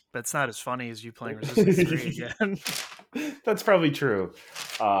 But it's not as funny as you playing Resistance 3 again. That's probably true.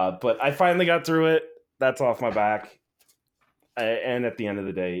 But I finally got through it. That's off my back. And at the end of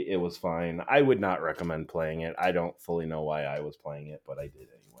the day, it was fine. I would not recommend playing it. I don't fully know why I was playing it, but I did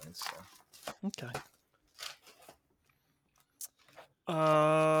anyway. So. Okay.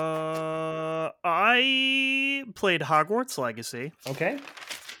 I played Hogwarts Legacy. Okay.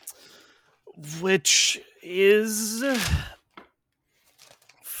 Which is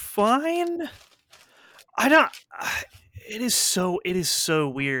fine. It is so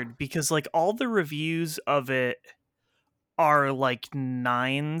weird because like all the reviews of it are like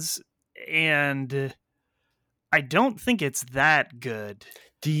 9s, and I don't think it's that good.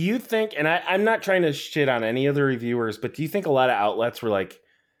 Do you think, and I'm not trying to shit on any of the reviewers, but do you think a lot of outlets were like,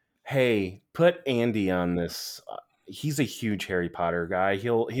 hey, put Andy on this? He's a huge Harry Potter guy.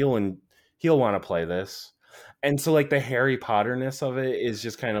 He'll want to play this. And so like the Harry Potterness of it is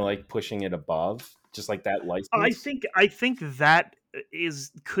just kind of like pushing it above, just like that license. I think that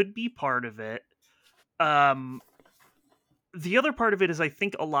could be part of it. The other part of it is I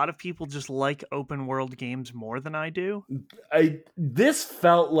think a lot of people just like open world games more than I do. This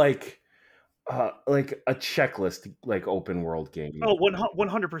felt like a checklist, like open world game. Oh,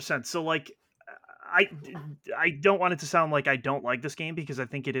 100%. So like, I don't want it to sound like I don't like this game because I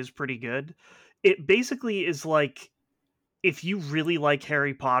think it is pretty good. It basically is like, if you really like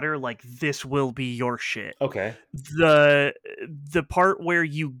Harry Potter, like this will be your shit. Okay. The part where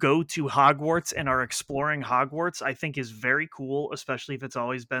you go to Hogwarts and are exploring Hogwarts, I think is very cool, especially if it's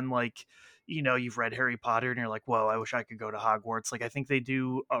always been like, you know, you've read Harry Potter and you're like, whoa, I wish I could go to Hogwarts. Like, I think they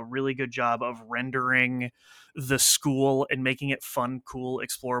do a really good job of rendering the school and making it fun, cool,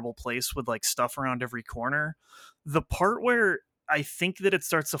 explorable place with like stuff around every corner. The part where I think that it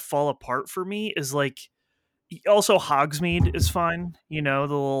starts to fall apart for me is like, also Hogsmeade is fine, you know,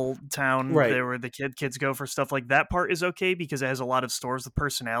 the little town there where the kids go for stuff. Like that part is okay because it has a lot of stores with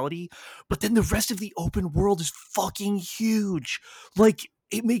personality, but then the rest of the open world is fucking huge. Like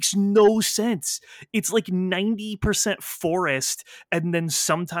it makes no sense. It's like 90% forest, and then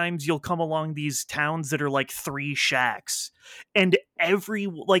sometimes you'll come along these towns that are like 3 shacks, and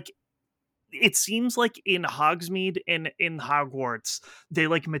it seems like in Hogsmeade and in Hogwarts, they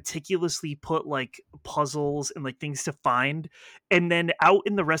like meticulously put like puzzles and like things to find. And then out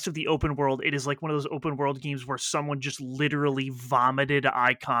in the rest of the open world, it is like one of those open world games where someone just literally vomited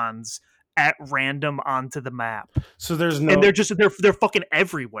icons at random onto the map. So there's no, and they're fucking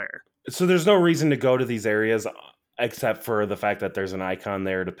everywhere. So there's no reason to go to these areas except for the fact that there's an icon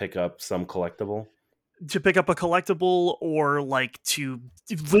there to pick up some collectible. To pick up a collectible, or like to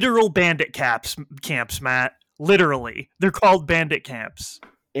literal bandit camps, Matt. Literally. They're called bandit camps.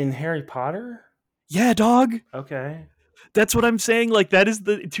 In Harry Potter? Yeah, dog. Okay. That's what I'm saying. Like that is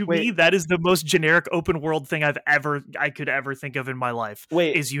me, that is the most generic open world thing I could ever think of in my life.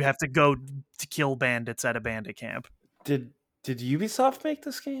 Is you have to go to kill bandits at a bandit camp. Did Ubisoft make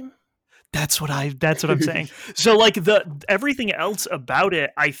this game? That's what I'm saying. So like everything else about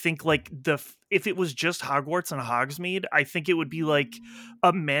it, I think like if it was just Hogwarts and Hogsmeade, I think it would be like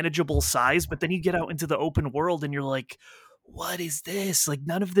a manageable size, but then you get out into the open world and you're like, what is this? Like,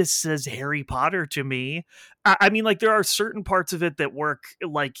 none of this says Harry Potter to me. I mean, like, there are certain parts of it that work.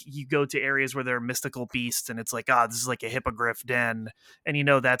 Like, you go to areas where there are mystical beasts, and it's like, this is like a hippogriff den, and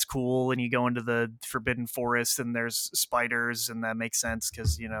that's cool. And you go into the Forbidden Forest, and there's spiders, and that makes sense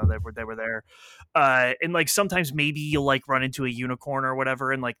because they were there. And like sometimes maybe you'll like run into a unicorn or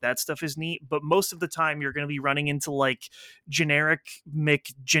whatever, and like that stuff is neat. But most of the time, you're going to be running into like generic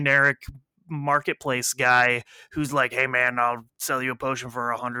marketplace guy who's like, hey man, I'll sell you a potion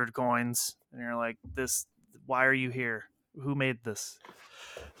for 100 coins, and you're like, this, why are you here, who made this?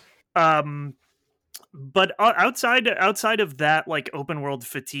 But outside of that, like open world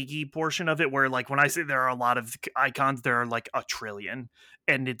fatigue portion of it, where like when I say there are a lot of icons, there are like a trillion,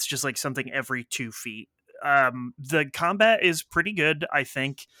 and it's just like something every 2 feet. The combat is pretty good, I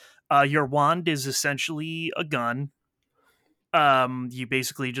think. Your wand is essentially a gun. You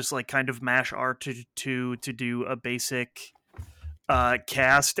basically just like kind of mash R to do a basic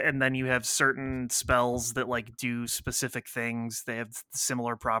cast, and then you have certain spells that like do specific things. They have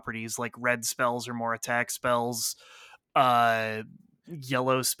similar properties. Like red spells are more attack spells.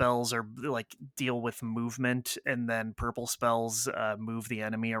 Yellow spells are like deal with movement, and then purple spells move the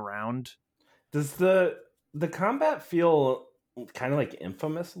enemy around. Does the combat feel kind of like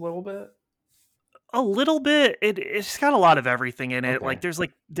Infamous a little bit? A little bit. It's got a lot of everything in it. Okay. Like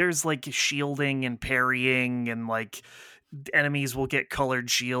there's like shielding and parrying, and like enemies will get colored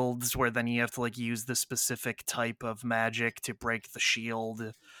shields where then you have to like use the specific type of magic to break the shield.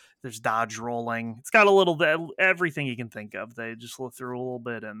 There's dodge rolling. It's got a little bit everything you can think of. They just threw a little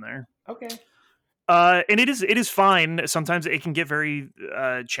bit in there. Okay. And it is fine. Sometimes it can get very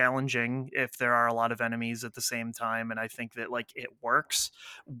challenging if there are a lot of enemies at the same time, and I think that like it works.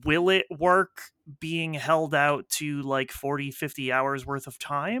 Will it work being held out to like 40-50 hours worth of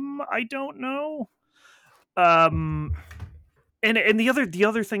time? I don't know. And the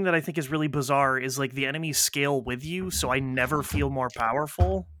other thing that I think is really bizarre is like the enemies scale with you, so I never feel more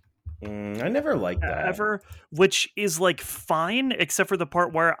powerful. I never liked that ever, which is like fine, except for the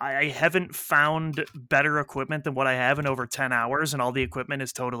part where I haven't found better equipment than what I have in over 10 hours, and all the equipment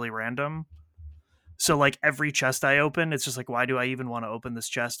is totally random. So like every chest I open, it's just like, why do I even want to open this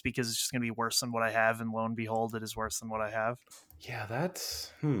chest? Because it's just going to be worse than what I have, and lo and behold, it is worse than what I have. Yeah,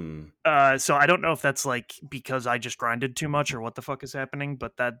 that's So I don't know if that's like because I just grinded too much or what the fuck is happening,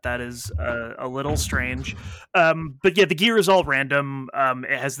 but that is a little strange. But yeah, the gear is all random.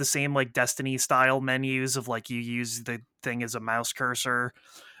 It has the same like Destiny style menus of like you use the thing as a mouse cursor.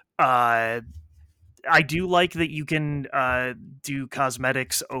 I do like that you can do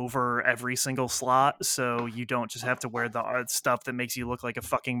cosmetics over every single slot, so you don't just have to wear the stuff that makes you look like a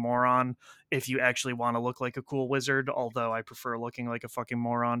fucking moron if you actually want to look like a cool wizard, although I prefer looking like a fucking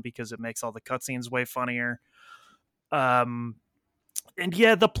moron because it makes all the cutscenes way funnier. And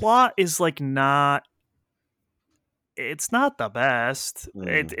yeah, the plot is like not... It's not the best.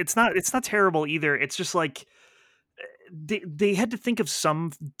 It's not terrible either. It's just like they had to think of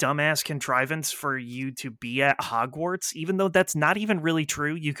some dumbass contrivance for you to be at Hogwarts, even though that's not even really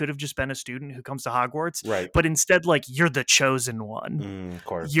true. You could have just been a student who comes to Hogwarts, right. But instead, like, you're the chosen one. Of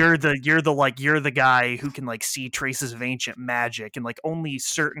course. You're the guy who can like see traces of ancient magic, and like only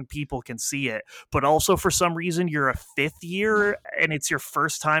certain people can see it. But also, for some reason, you're a 5th year, and it's your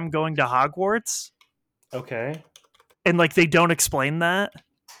first time going to Hogwarts. Okay. And like they don't explain that.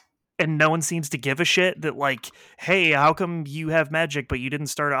 And no one seems to give a shit that, like, hey, how come you have magic, but you didn't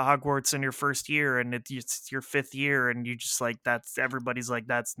start at Hogwarts in your 1st year, and it's your 5th year, and you just like everybody's like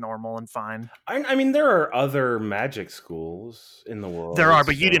that's normal and fine. I mean, there are other magic schools in the world. There are,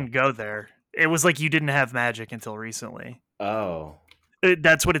 but you didn't go there. It was like you didn't have magic until recently. Oh,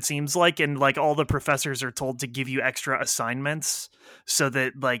 that's what it seems like, and like all the professors are told to give you extra assignments so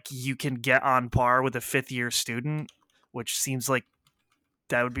that like you can get on par with a 5th year student, which seems like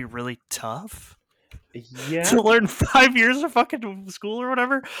that would be really tough. Yeah. To learn 5 years of fucking school or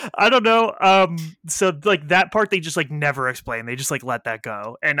whatever. I don't know. So like that part they just like never explain. They just like let that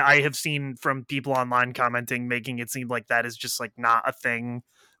go. And I have seen from people online commenting, making it seem like that is just like not a thing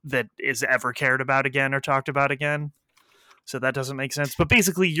that is ever cared about again or talked about again. So that doesn't make sense. But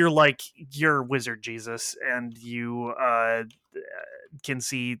basically you're Wizard Jesus, and you can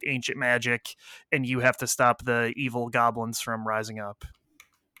see ancient magic, and you have to stop the evil goblins from rising up.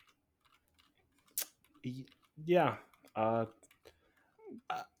 Yeah.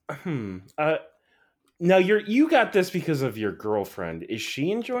 Now you got this because of your girlfriend. Is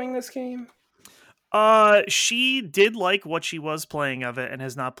she enjoying this game? She did like what she was playing of it and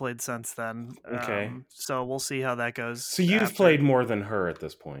has not played since then. Okay. So we'll see how that goes. So you've played more than her at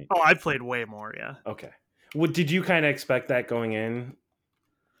this point. Oh, I've played way more, yeah. Okay. What did you kind of expect that going in?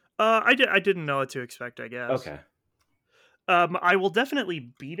 I didn't know what to expect, I guess. Okay. I will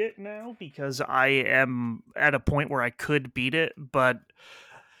definitely beat it now because I am at a point where I could beat it, but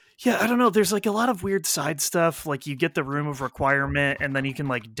yeah, I don't know. There's like a lot of weird side stuff. Like you get the room of requirement, and then you can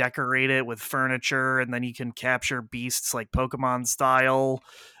like decorate it with furniture, and then you can capture beasts like Pokemon style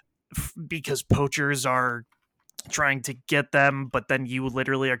because poachers are trying to get them, but then you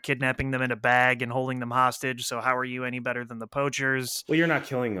literally are kidnapping them in a bag and holding them hostage. So how are you any better than the poachers? Well, you're not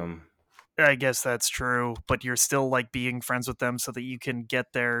killing them. I guess that's true, but you're still like being friends with them so that you can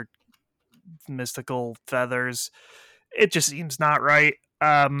get their mystical feathers. It just seems not right.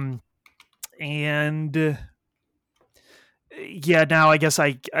 And yeah, now I guess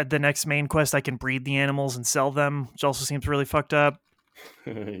the next main quest I can breed the animals and sell them, which also seems really fucked up.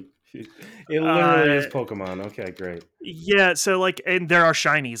 It literally Uh, is Pokemon. Okay, great. yeah, so like, and there are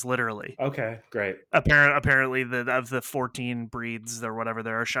shinies literally. Okay, great. Apparently, of the 14 breeds or whatever,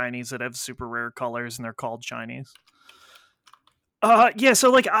 there are shinies that have super rare colors, and they're called shinies. Yeah,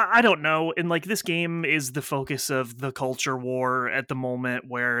 so like I don't know, and like this game is the focus of the culture war at the moment,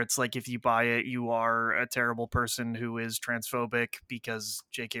 where it's like if you buy it, you are a terrible person who is transphobic because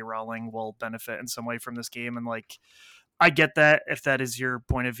J.K. Rowling will benefit in some way from this game, and like I get that if that is your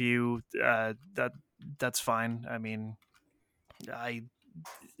point of view, that's fine. I mean, I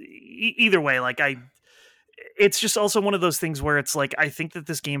either way, like it's just also one of those things where it's like I think that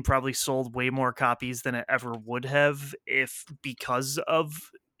this game probably sold way more copies than it ever would have if because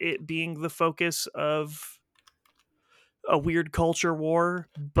of it being the focus of a weird culture war.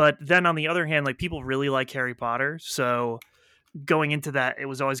 But then on the other hand, like people really like Harry Potter, so going into that it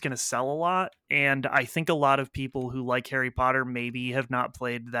was always going to sell a lot, and I think a lot of people who like Harry Potter maybe have not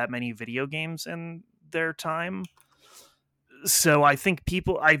played that many video games in their time. So I think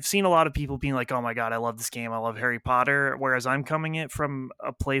I've seen a lot of people being like, "Oh my god, I love this game. I love Harry Potter." Whereas I'm coming it from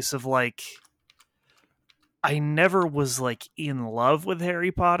a place of like I never was like in love with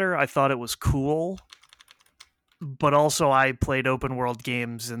Harry Potter. I thought it was cool, but also I played open world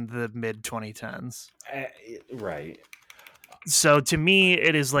games in the mid 2010s. Right. So to me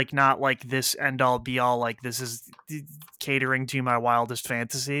it is like not like this end all be all, like this is catering to my wildest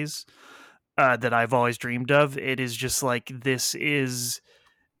fantasies that I've always dreamed of. It is just like this is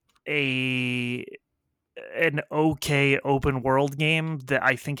a an okay open world game that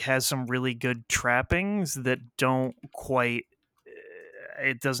I think has some really good trappings that don't quite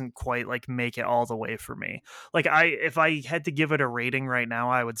it doesn't quite like make it all the way for me. Like if I had to give it a rating right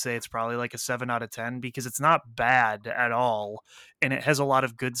now, I would say it's probably like a 7 out of 10 because it's not bad at all and it has a lot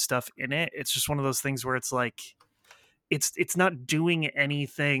of good stuff in it. It's just one of those things where it's like it's not doing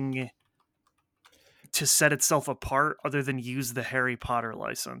anything to set itself apart other than use the Harry Potter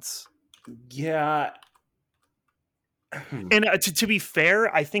license. Yeah. And to be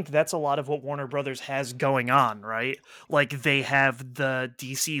fair, I think that's a lot of what Warner Brothers has going on, right? Like they have the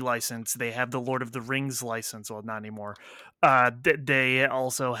DC license, they have the Lord of the Rings license. Well, not anymore. They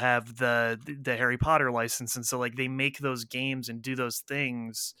also have the Harry Potter license, and so like they make those games and do those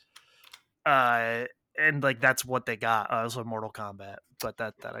things. And like that's what they got. Also, Mortal Kombat, but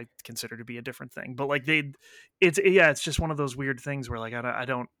that I consider to be a different thing. But like it's just one of those weird things where like I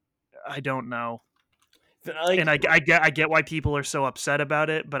don't know, and Like, I get why people are so upset about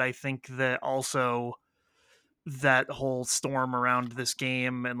it, but I think that also that whole storm around this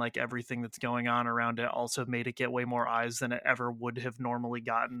game and like everything that's going on around it also made it get way more eyes than it ever would have normally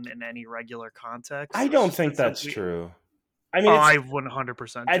gotten in any regular I context. don't think That's so that's weird. true. I mean, Oh, I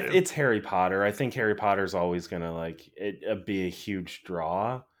 100% do. it's Harry Potter. I think Harry Potter's always gonna like be a huge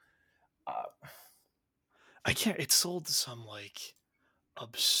draw. Uh, I can't. It sold some like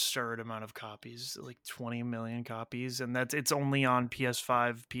absurd amount of copies, like 20 million copies, and it's only on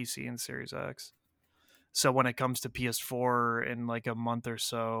PS5, PC, and Series X. So when it comes to PS4 in like a month or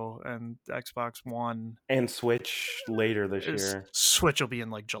so and Xbox One, and Switch later this is year. Switch will be in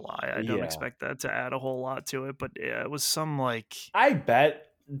like July. I don't Yeah, expect that to add a whole lot to it, but yeah, it was some like I bet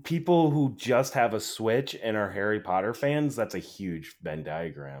people who just have a Switch and are Harry Potter fans, that's a huge Venn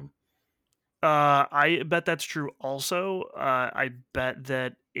diagram. I bet that's true also. I bet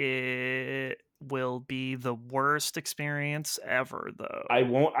that it will be the worst experience ever I though.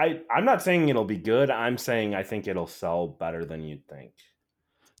 won't. I'm not saying it'll be good. I'm saying I think it'll sell better than you'd think.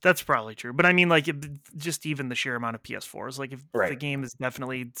 That's probably true. But I mean like just even the sheer amount of PS4s, like if the Right. game is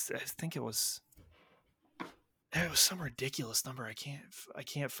definitely I think it was some ridiculous number. I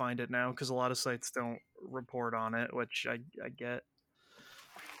can't find it now because a lot of sites don't report on it, which I get.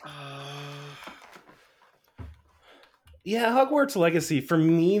 Uh, Yeah, Hogwarts Legacy, for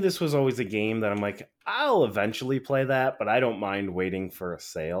me, this was always a game that I'm like, I'll eventually play that, but I don't mind waiting for a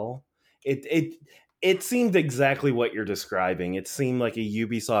sale. It seemed exactly what you're describing. It seemed like a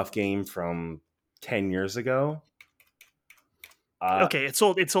Ubisoft game from 10 years ago. Okay, it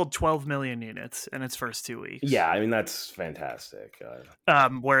sold 12 million units in its first 2 weeks. Yeah, I mean, that's fantastic.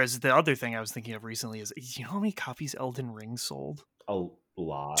 Whereas the other thing I was thinking of recently is, you know how many copies Elden Ring sold? A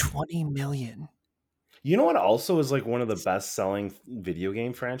lot. 20 million. You know what also is like one of the best selling video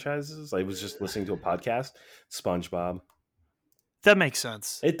game franchises? I was just listening to a podcast, SpongeBob. That makes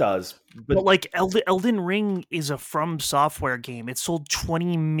sense. It does. But like Elden Ring is a From Software game. It sold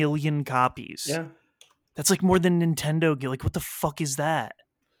 20 million copies. Yeah. That's like more than Nintendo. Like, what the fuck is that?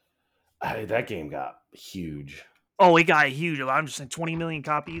 That game got huge. Oh, it got huge. I'm just saying 20 million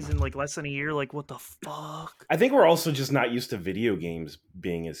copies in like less than a year. Like, what the fuck? I think we're also just not used to video games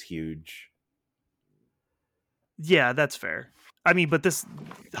being as huge. Yeah, that's fair. I mean, but this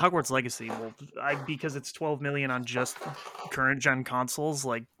Hogwarts Legacy, well, because it's 12 million on just current gen consoles,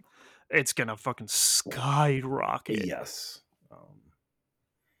 like, it's gonna fucking skyrocket. Yes.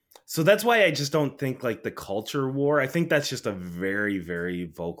 So that's why I just don't think like the culture war. I think that's just a very, very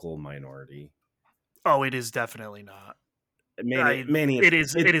vocal minority. Oh, it is definitely not.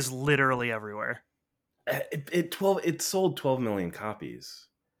 It is literally everywhere. It sold 12 million copies.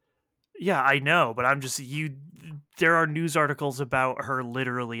 Yeah, I know, but I'm just there are news articles about her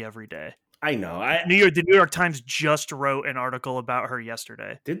literally every day. I know. The New York Times just wrote an article about her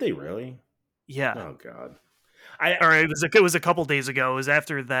yesterday. Did they really? Yeah. Oh god. It was a couple days ago. It was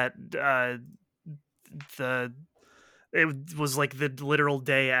after that. It was like the literal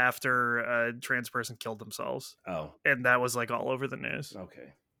day after a trans person killed themselves. Oh, and that was like all over the news.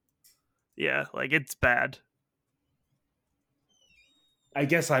 Okay. Yeah, like, it's bad. I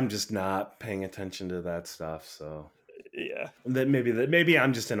guess I'm just not paying attention to that stuff. So yeah, maybe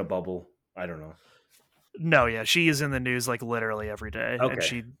I'm just in a bubble. I don't know. No, yeah, she is in the news like literally every day, Okay. and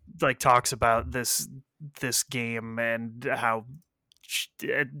she like talks about this game and how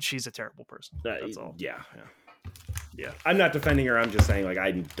she's a terrible person. That's all. Yeah. I'm not defending her. I'm just saying, like,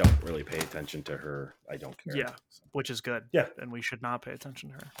 I don't really pay attention to her. I don't care. Yeah, which is good. Yeah, and we should not pay attention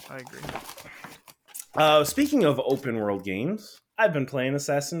to her. I agree. Speaking of open world games, I've been playing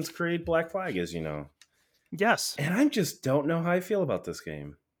Assassin's Creed Black Flag, as you know. Yes, and I just don't know how I feel about this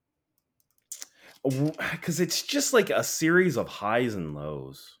game. Because it's just like a series of highs and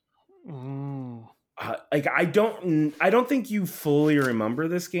lows. Like, I don't think you fully remember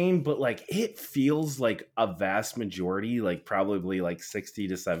this game, but like, it feels like a vast majority, like probably like 60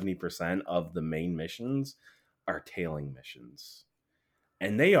 to 70% of the main missions are tailing missions,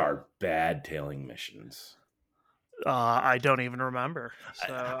 and they are bad tailing missions. I don't even remember,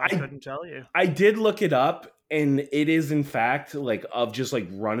 so I couldn't tell you. I did look it up, and it is in fact like of just like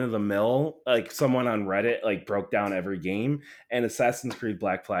run of the mill. Like, someone on Reddit like broke down every game, and Assassin's Creed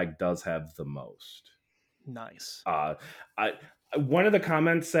Black Flag does have the most. Nice. One of the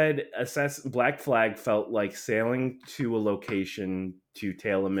comments said Black Flag felt like sailing to a location to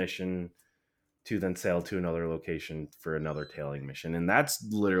tail a mission to then sail to another location for another tailing mission. And that's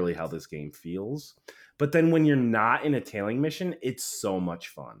literally how this game feels. But then when you're not in a tailing mission, it's so much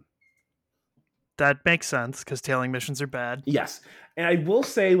fun. That makes sense, because tailing missions are bad. Yes. And I will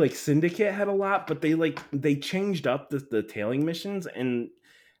say, like, Syndicate had a lot, but they changed up the tailing missions, and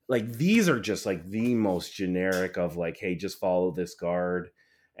like, these are just like the most generic of like, hey, just follow this guard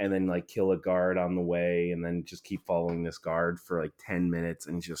and then like kill a guard on the way and then just keep following this guard for like 10 minutes,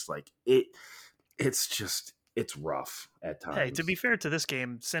 and just like it's rough at times. Hey, to be fair to this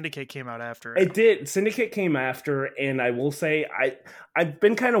game, Syndicate came out after it. Did. Syndicate came after, and I will say I've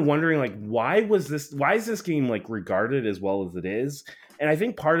been kind of wondering, like, why is this game like regarded as well as it is? And I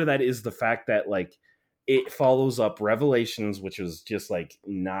think part of that is the fact that like it follows up Revelations, which was just like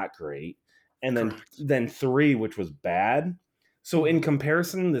not great, and then 3, which was bad. So in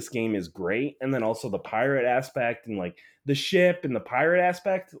comparison, this game is great. And then also the pirate aspect and like the ship and the pirate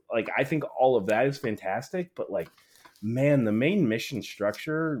aspect, like, I think all of that is fantastic. But like, man, the main mission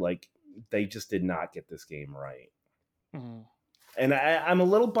structure, like, they just did not get this game right. Mm-hmm. And I'm a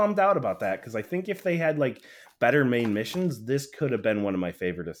little bummed out about that, because I think if they had like better main missions, this could have been one of my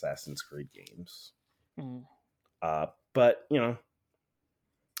favorite Assassin's Creed games. Mm-hmm. But you know,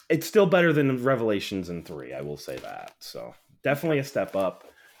 it's still better than Revelations and 3. I will say that. So definitely a step up.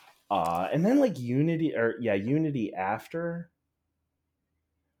 And then like Unity after.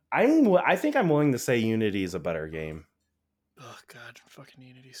 I think I'm willing to say Unity is a better game. Oh god, fucking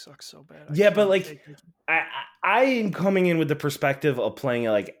Unity sucks so bad. But like, I am coming in with the perspective of playing it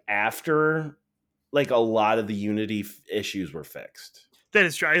like after like a lot of the Unity issues were fixed. That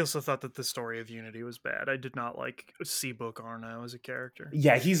is true. I also thought that the story of Unity was bad. I did not like Seabook Arno as a character.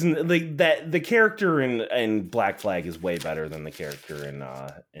 Yeah, he's like that. The character in Black Flag is way better than the character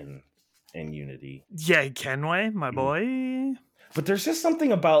in Unity. Yeah, Kenway, my boy. But there's just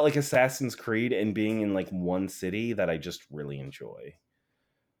something about like Assassin's Creed and being in like one city that I just really enjoy.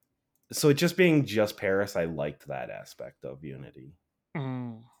 So it just being just Paris, I liked that aspect of Unity.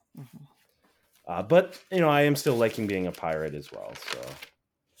 Mm-hmm. But I am still liking being a pirate as well. So,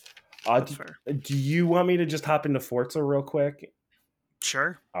 that's fair. Do you want me to just hop into Forza real quick?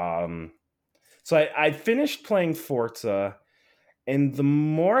 Sure. So I finished playing Forza, and the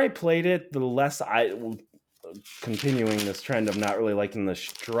more I played it, the less I continuing this trend of not really liking the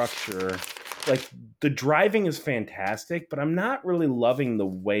structure. Like the driving is fantastic, but I'm not really loving the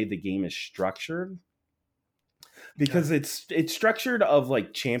way the game is structured. Because it's structured of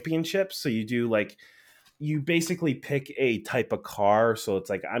like championships. So you basically pick a type of car. So it's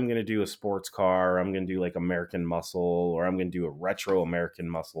like, I'm going to do a sports car. I'm going to do like American Muscle, or I'm going to do a retro American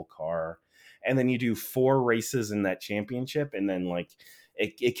Muscle car. And then you do 4 races in that championship. And then like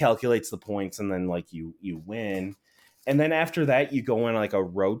it calculates the points, and then like you win. And then after that, you go on like a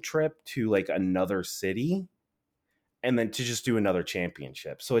road trip to like another city, and then to just do another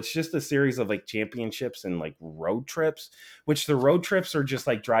championship. So it's just a series of like championships and like road trips, which the road trips are just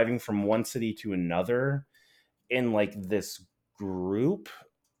like driving from one city to another in like this group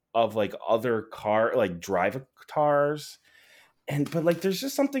of like other drive cars. But like, there's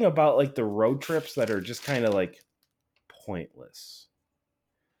just something about like the road trips that are just kind of like pointless.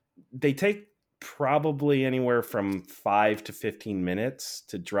 They take probably anywhere from 5 to 15 minutes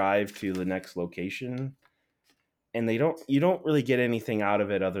to drive to the next location. And you don't really get anything out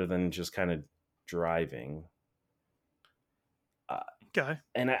of it other than just kind of driving. Okay.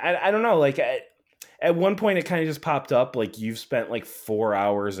 And I don't know, like at one point it kind of just popped up, like you've spent like 4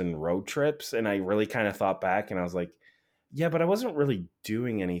 hours in road trips. And I really kind of thought back, and I was like, yeah, but I wasn't really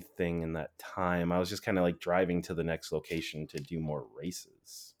doing anything in that time. I was just kind of like driving to the next location to do more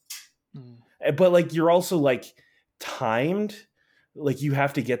races. But like, you're also like timed. Like you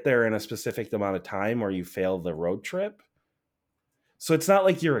have to get there in a specific amount of time or you fail the road trip. So it's not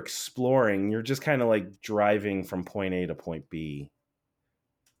like you're exploring. You're just kind of like driving from point A to point B.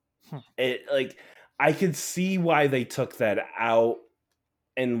 It like, I could see why they took that out,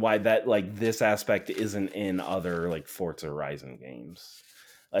 and why that like this aspect isn't in other like Forza Horizon games.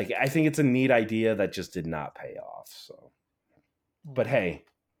 Like, I think it's a neat idea that just did not pay off. So, but hey,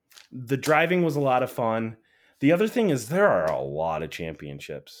 the driving was a lot of fun. The other thing is there are a lot of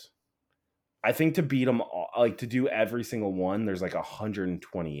championships. I think to beat them all, like to do every single one, there's like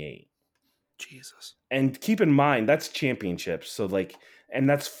 128. Jesus. And keep in mind, that's championships. So like, and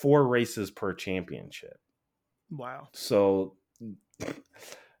that's 4 races per championship. Wow. So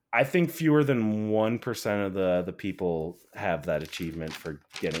I think fewer than 1% of the people have that achievement for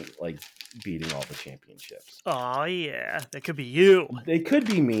getting like beating all the championships. Oh yeah, that could be you. They could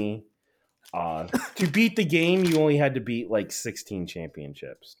be me. To beat the game, you only had to beat like 16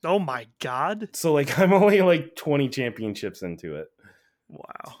 championships. Oh my god. So like, I'm only like 20 championships into it.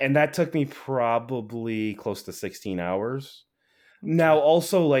 Wow. And that took me probably close to 16 hours. Okay. Now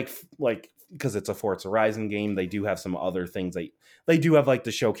also like because it's a Forza Horizon game, they do have some other things. They do have like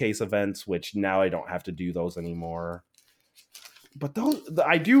the showcase events, which now I don't have to do those anymore. But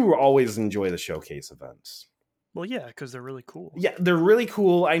I do always enjoy the showcase events. Well, yeah, because they're really cool. Yeah, they're really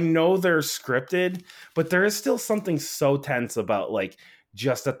cool. I know they're scripted, but there is still something so tense about like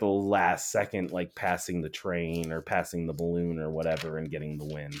just at the last second, like passing the train or passing the balloon or whatever and getting the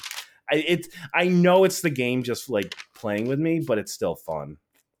win. I know it's the game just like playing with me, but it's still fun.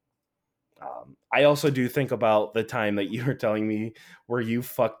 I also do think about the time that you were telling me where you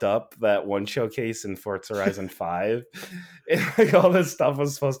fucked up that one showcase in Forza Horizon 5. And like all this stuff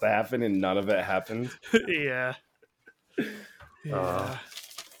was supposed to happen and none of it happened. Yeah. Yeah.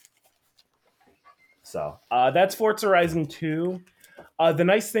 So that's Forza Horizon 2. The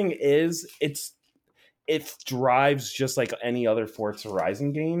nice thing is it drives just like any other Forza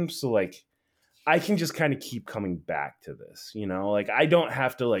Horizon game. So like I can just kind of keep coming back to this, you know, like I don't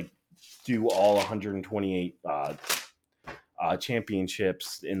have to like do all 128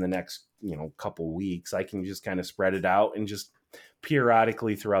 championships in the next, you know, couple weeks. I can just kind of spread it out and just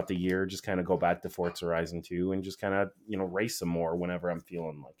periodically throughout the year, just kind of go back to Forza Horizon 2 and just kind of, you know, race some more whenever I'm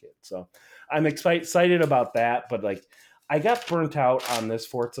feeling like it. So I'm excited about that. But like, I got burnt out on this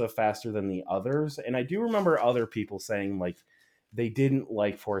Forza faster than the others. And I do remember other people saying like they didn't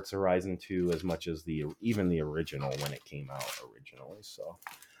like Forza Horizon 2 as much as even the original when it came out originally. So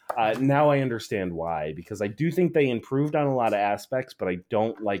Now I understand why, because I do think they improved on a lot of aspects, but I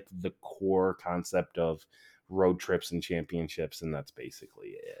don't like the core concept of road trips and championships, and that's basically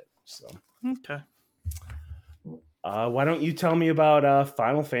it. So, Okay. why don't you tell me about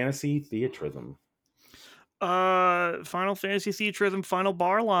Final Fantasy Theatrhythm? Final Fantasy Theatrhythm Final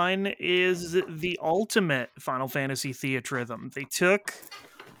Bar Line is the ultimate Final Fantasy Theatrhythm. They took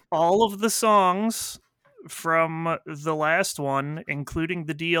all of the songs from the last one, including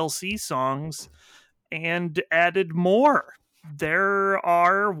the DLC songs, and added more. There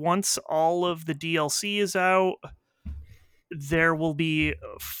are, once all of the DLC is out, there will be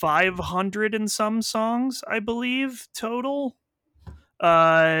 500 and some songs, I believe, total.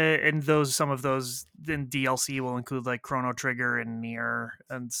 And some of those in DLC will include like Chrono Trigger and Nier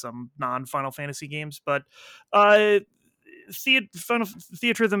and some non Final Fantasy games. But uh,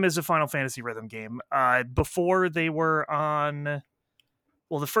 Theatrhythm is a Final Fantasy rhythm game. Before they were on,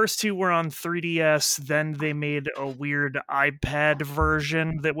 well, the first two were on 3DS. Then they made a weird iPad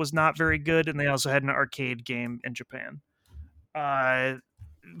version that was not very good, and they also had an arcade game in Japan. Uh,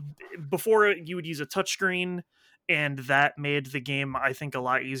 Before you would use a touchscreen, and that made the game, I think, a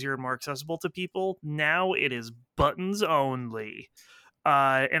lot easier and more accessible to people. Now it is buttons only,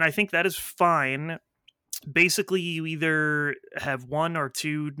 and I think that is fine. Basically, you either have one or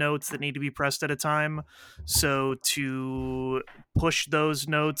two notes that need to be pressed at a time. So to push those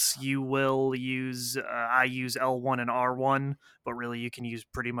notes, you will use I use L1 and R1, but really you can use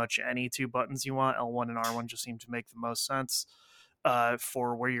pretty much any two buttons you want. L1 and R1 just seem to make the most sense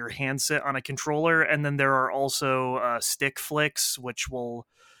for where your hands sit on a controller. And then there are also stick flicks, which will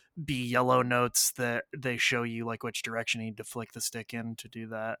be yellow notes that they show you like which direction you need to flick the stick in to do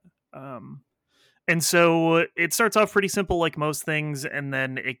that. And so it starts off pretty simple, like most things, and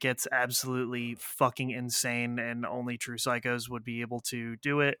then it gets absolutely fucking insane, and only true psychos would be able to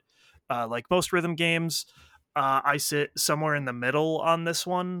do it. Like most rhythm games, I sit somewhere in the middle on this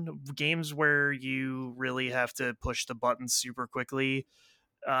one. Games where you really have to push the buttons super quickly.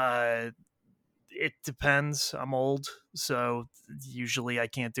 Uh, it depends. I'm old, so usually I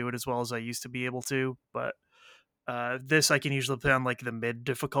can't do it as well as I used to be able to, but this I can usually play on like the mid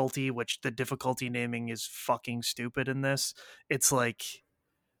difficulty, which the difficulty naming is fucking stupid in this. It's like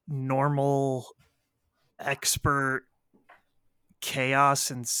normal, expert,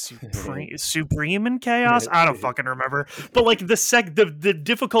 chaos, and supreme and chaos. I don't fucking remember. But like the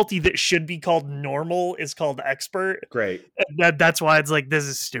difficulty that should be called normal is called expert. Great. That's why it's like this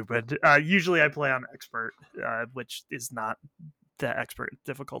is stupid. Usually I play on expert, which is not the expert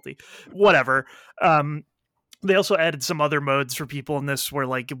difficulty. Whatever. They also added some other modes for people in this where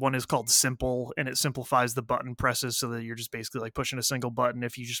like one is called simple, and it simplifies the button presses so that you're just basically like pushing a single button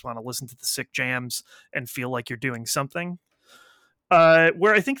if you just want to listen to the sick jams and feel like you're doing something.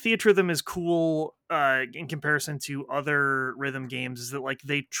 Where I think Theatrhythm is cool in comparison to other rhythm games is that like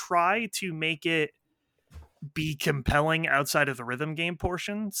they try to make it be compelling outside of the rhythm game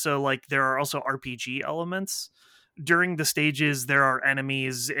portion. So like there are also RPG elements. During the stages there are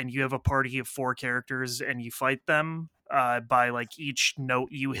enemies, and you have a party of 4 characters, and you fight them. By like each note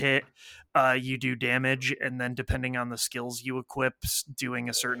you hit, you do damage, and then depending on the skills you equip, doing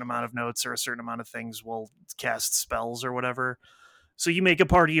a certain amount of notes or a certain amount of things will cast spells or whatever. So you make a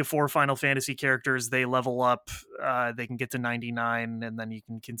party of 4 Final Fantasy characters. They level up. They can get to 99, and then you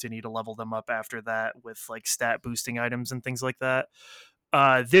can continue to level them up after that with like stat boosting items and things like that.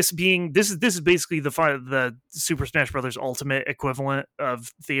 This is basically the Super Smash Brothers Ultimate equivalent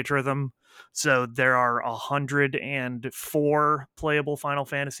of Theatrhythm. So there are 104 playable Final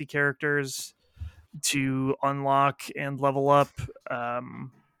Fantasy characters to unlock and level up.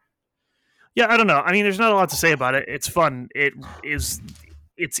 Yeah, I don't know. I mean, there's not a lot to say about it. It's fun. It's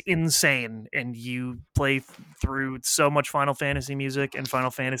insane, and you play through so much Final Fantasy music, and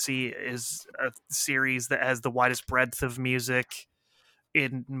Final Fantasy is a series that has the widest breadth of music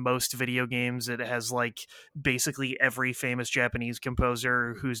in most video games. It has like basically every famous Japanese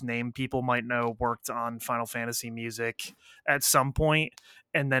composer whose name people might know worked on Final Fantasy music at some point.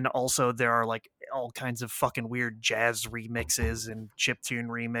 And then also there are like all kinds of fucking weird jazz remixes and chiptune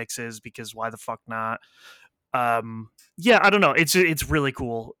remixes, because why the fuck not? Yeah, I don't know. It's really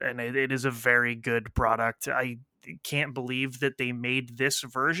cool, and it is a very good product. I can't believe that they made this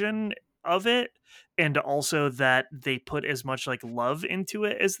version of it, and also that they put as much like love into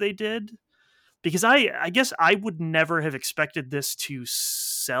it as they did, because I guess I would never have expected this to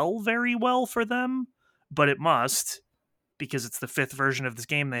sell very well for them, but it must, because it's the 5th version of this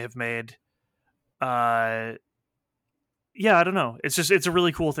game they have made. uh yeah, I don't know, it's a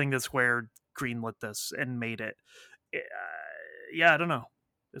really cool thing that Square greenlit this and made it. Yeah, I don't know.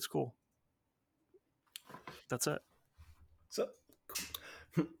 It's cool. That's it. So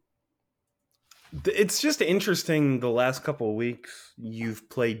it's just interesting. The last couple of weeks, you've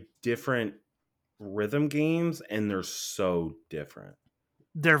played different rhythm games, and they're so different.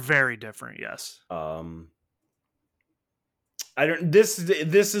 They're very different. Yes. I don't. This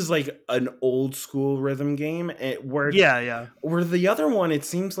is like an old school rhythm game, where Yeah. where the other one, it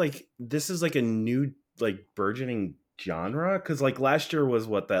seems like this is like a new like burgeoning genre, because like last year was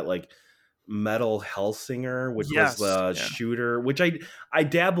what that like Metal Hellsinger, which was the shooter, which I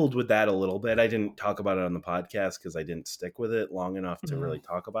dabbled with that a little bit. I didn't talk about it on the podcast because I didn't stick with it long enough to really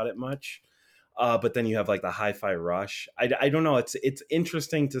talk about it much. But then you have like the Hi-Fi Rush. I don't know. It's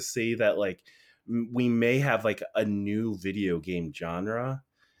interesting to see that like we may have like a new video game genre,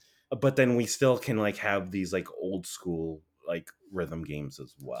 but then we still can like have these like old school like rhythm games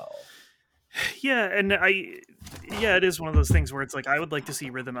as well. Yeah, and it is one of those things where it's like I would like to see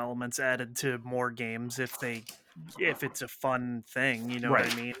rhythm elements added to more games if it's a fun thing, you know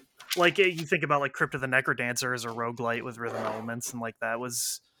what I mean? Like you think about like Crypt of the Necrodancer as a roguelite with rhythm elements, and like that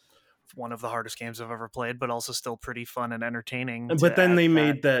was one of the hardest games I've ever played, but also still pretty fun and entertaining. But then they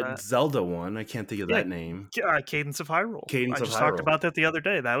made that Zelda one. I can't think of that name. Cadence of Hyrule. I just talked about that the other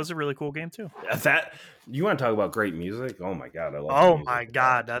day. That was a really cool game too. That you want to talk about great music? Oh my god, I love. Oh my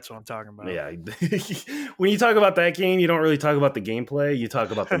god, that's what I'm talking about. Yeah, when you talk about that game, you don't really talk about the gameplay. You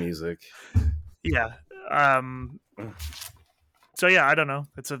talk about the music. Yeah. So yeah, I don't know.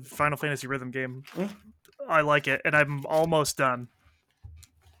 It's a Final Fantasy rhythm game. I like it, and I'm almost done.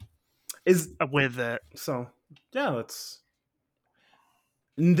 With it. So yeah,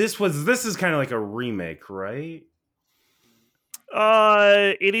 this is kind of like a remake, right?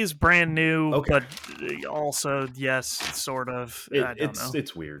 It is brand new, but also yes, sort of. I don't know.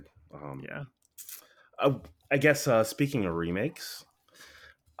 It's weird. Yeah. I guess speaking of remakes,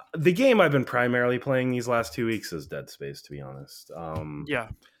 the game I've been primarily playing these last 2 weeks is Dead Space, to be honest. Yeah.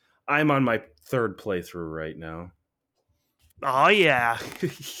 I'm on my third playthrough right now. Oh yeah.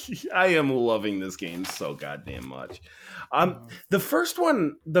 I am loving this game so goddamn much. The first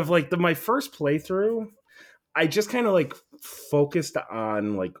one, my first playthrough, I just kind of like focused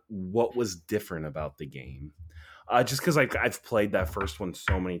on like what was different about the game. Just because like I've played that first one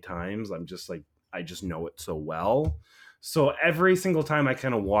so many times, I'm just like I just know it so well. So every single time I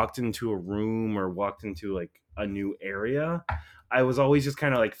kind of walked into a room or walked into like a new area, I was always just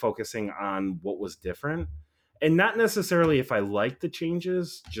kind of like focusing on what was different. And not necessarily if I like the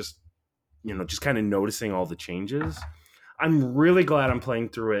changes, just kind of noticing all the changes. I'm really glad I'm playing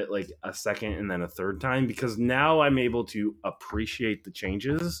through it like a second and then a third time, because now I'm able to appreciate the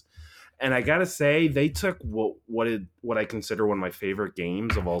changes. And I gotta say, they took what I consider one of my favorite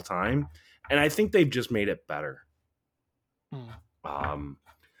games of all time, and I think they've just made it better.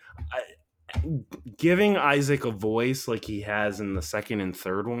 Giving Isaac a voice like he has in the second and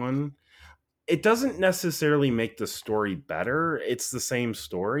third one, it doesn't necessarily make the story better. It's the same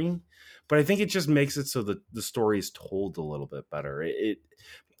story, but I think it just makes it so that the story is told a little bit better.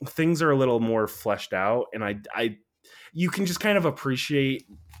 Things are a little more fleshed out, and you can just kind of appreciate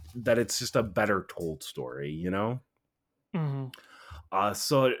that it's just a better told story, you know? Mm-hmm.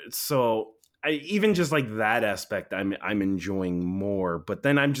 So I even just like that aspect I'm enjoying more, but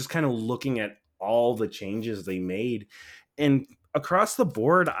then I'm just kind of looking at all the changes they made, and across the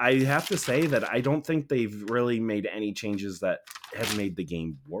board, I have to say that I don't think they've really made any changes that have made the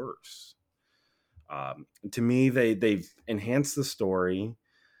game worse. To me, they've enhanced the story.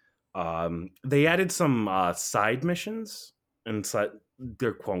 They added some side missions, and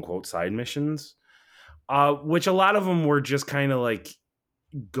they're quote unquote side missions, which a lot of them were just kind of like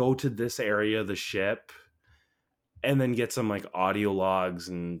go to this area of the ship and then get some like audio logs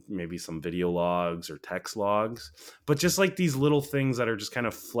and maybe some video logs or text logs, but just like these little things that are just kind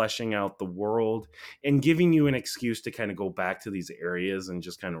of fleshing out the world and giving you an excuse to kind of go back to these areas and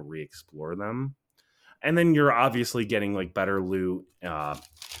just kind of re-explore them. And then you're obviously getting like better loot,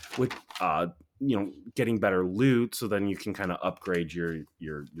 getting better loot, so then you can kind of upgrade your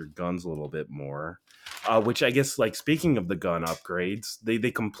guns a little bit more. Which I guess, like, speaking of the gun upgrades, they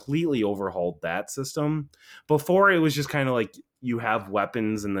completely overhauled that system. Before, it was just kind of like you have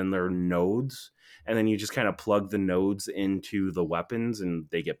weapons and then there are nodes, and then you just kind of plug the nodes into the weapons and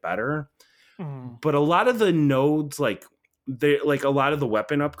they get better. But a lot of the nodes, a lot of the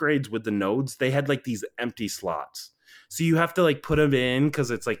weapon upgrades with the nodes, they had like these empty slots. So you have to like put them in because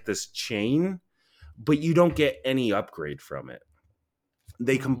it's like this chain, but you don't get any upgrade from it.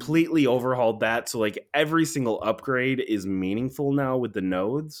 They completely overhauled that. So like every single upgrade is meaningful now with the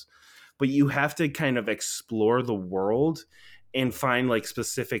nodes, but you have to kind of explore the world and find like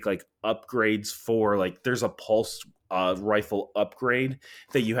specific like upgrades for like there's a pulse rifle upgrade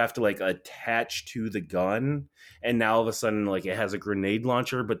that you have to like attach to the gun, and now all of a sudden like it has a grenade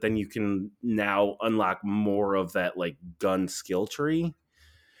launcher, but then you can now unlock more of that like gun skill tree.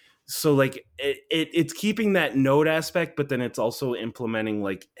 So like it's keeping that node aspect, but then it's also implementing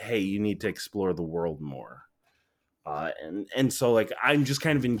like, hey, you need to explore the world more. And so like I'm just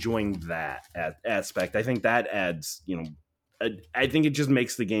kind of enjoying that aspect. I think that adds, I think it just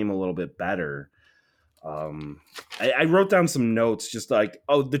makes the game a little bit better. I wrote down some notes, just like,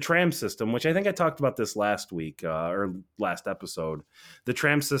 the tram system, which I think I talked about this last week or last episode. The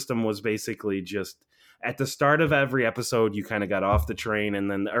tram system was basically just at the start of every episode, you kind of got off the train, and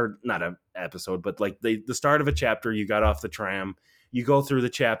then, or not an episode, but like the start of a chapter, you got off the tram, you go through the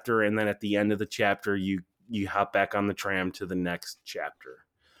chapter, and then at the end of the chapter, you hop back on the tram to the next chapter.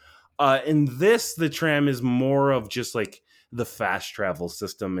 In this, the tram is more of just like the fast travel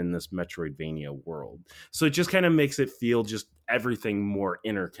system in this Metroidvania world. So it just kind of makes it feel just everything more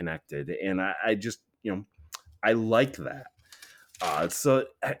interconnected. And I just, I like that. So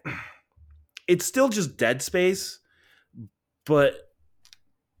it's still just Dead Space, but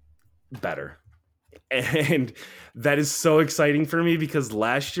better. And that is so exciting for me because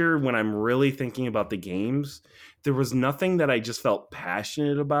last year, when I'm really thinking about the games, there was nothing that I just felt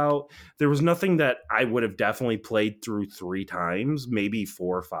passionate about. There was nothing that I would have definitely played through 3 times, maybe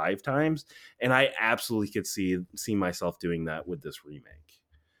 4 or 5 times. And I absolutely could see myself doing that with this remake.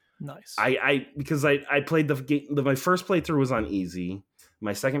 Nice. Because I played the game. My first playthrough was on easy.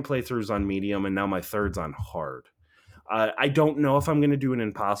 My second playthrough was on medium, and now my third's on hard. I don't know if I'm going to do an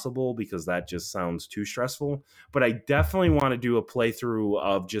impossible because that just sounds too stressful. But I definitely want to do a playthrough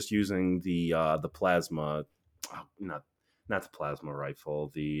of just using the plasma, not the plasma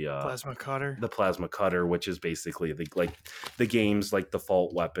rifle, the plasma cutter. The plasma cutter, which is basically the game's like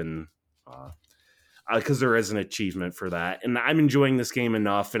default weapon. Because there is an achievement for that, and I'm enjoying this game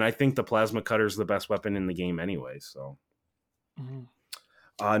enough, and I think the plasma cutter is the best weapon in the game anyway. So. Mm-hmm.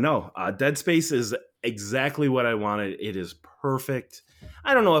 Dead Space is exactly what I wanted. It is perfect.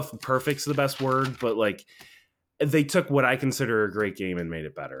 I don't know if perfect's the best word, but like they took what I consider a great game and made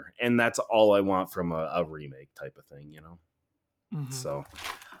it better. And that's all I want from a remake type of thing, Mm-hmm. So,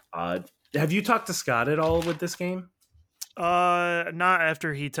 have you talked to Scott at all with this game? Not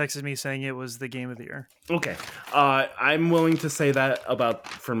after he texted me saying it was the game of the year. Okay. I'm willing to say that about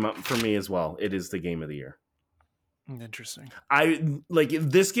for me as well. It is the game of the year. Interesting. I like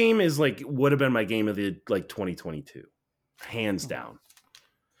this game is like would have been my game of the 2022, hands down.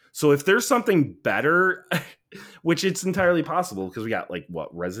 So if there's something better, which it's entirely possible because we got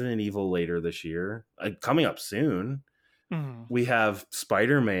Resident Evil later this year, coming up soon. Mm-hmm. We have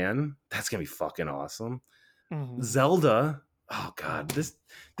Spider-Man. That's gonna be fucking awesome. Mm-hmm. Zelda. Oh god,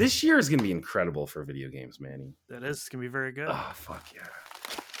 this year is gonna be incredible for video games, Manny. That is. It's gonna be very good. Oh fuck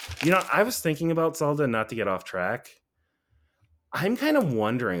yeah. I was thinking about Zelda, not to get off track. I'm kind of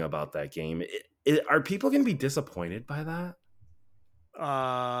wondering about that game. Are people going to be disappointed by that?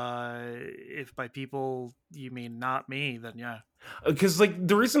 If by people you mean not me, then yeah. Because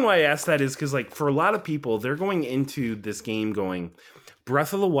the reason why I asked that is because for a lot of people, they're going into this game going,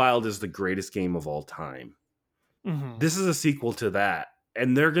 Breath of the Wild is the greatest game of all time. Mm-hmm. This is a sequel to that,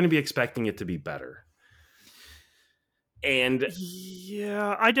 and they're going to be expecting it to be better. And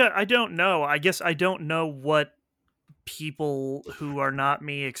yeah, I don't know. I guess I don't know what people who are not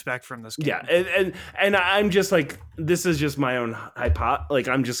me expect from this game. Yeah, and I'm just this is just my own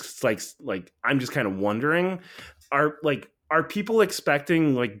I'm just I'm just kind of wondering, are people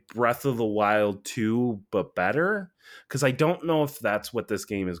expecting Breath of the Wild 2 but better? Because I don't know if that's what this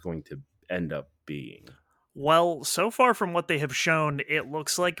game is going to end up being. Well, so far from what they have shown, it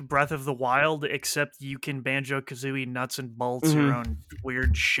looks like Breath of the Wild, except you can Banjo-Kazooie nuts and bolts your own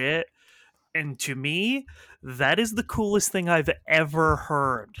weird shit. And to me, that is the coolest thing I've ever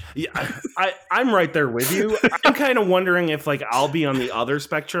heard. Yeah, I'm right there with you. I'm kind of wondering if I'll be on the other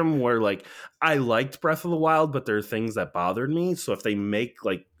spectrum where I liked Breath of the Wild, but there are things that bothered me. So if they make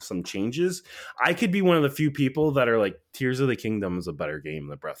some changes, I could be one of the few people that are Tears of the Kingdom is a better game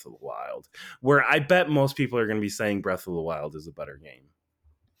than Breath of the Wild. Where I bet most people are going to be saying Breath of the Wild is a better game.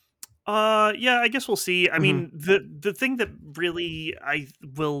 Yeah, I guess we'll see. I mean, the thing that really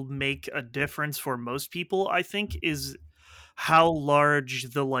will make a difference for most people, I think, is how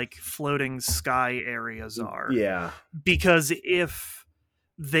large the floating sky areas are. Yeah. Because if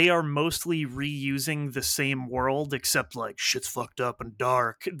they are mostly reusing the same world, except shit's fucked up and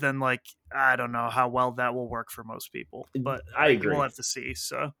dark, then I don't know how well that will work for most people. But I agree. We'll have to see.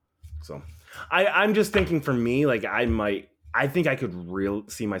 So I'm just thinking for me, I might I think I could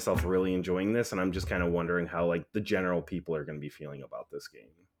see myself really enjoying this, and I'm just kind of wondering how like the general people are going to be feeling about this game.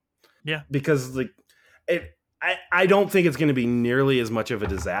 Yeah, because like I don't think it's going to be nearly as much of a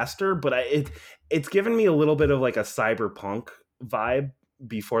disaster, but it's given me a little bit of like a cyberpunk vibe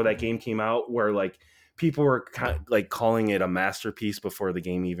before that game came out, where like people were kind of like calling it a masterpiece before the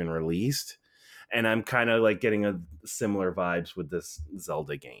game even released, and I'm kind of like getting a similar vibes with this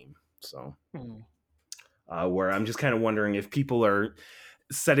Zelda game. So, where I'm just kind of wondering if people are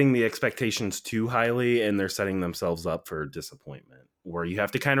setting the expectations too highly and they're setting themselves up for disappointment, where you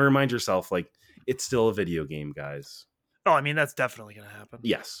have to kind of remind yourself like it's still a video game, guys. Oh, I mean, that's definitely going to happen.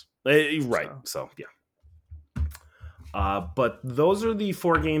 Yes. Right. So yeah. But those are the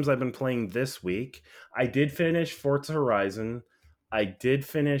 4 games I've been playing this week. I did finish Forza Horizon. I did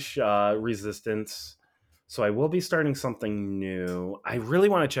finish Resistance. So I will be starting something new. I really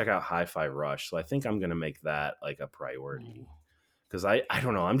want to check out Hi-Fi Rush. So I think I'm going to make that like a priority. Because I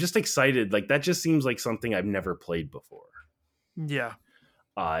don't know. I'm just excited. Like that just seems like something I've never played before. Yeah.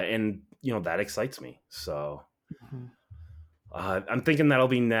 And, that excites me. So I'm thinking that'll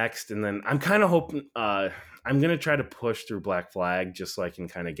be next. And then I'm kind of hoping I'm going to try to push through Black Flag just so I can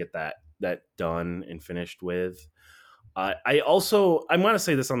kind of get that done and finished with. I want to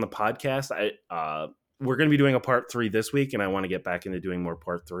say this on the podcast. We're going to be doing a part 3 this week, and I want to get back into doing more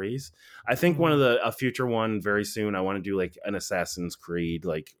part 3s. I think a future one very soon, I want to do like an Assassin's Creed,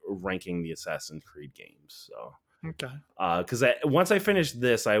 like ranking the Assassin's Creed games. So, okay. Because once I finish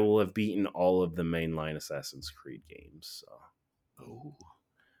this, I will have beaten all of the mainline Assassin's Creed games. So,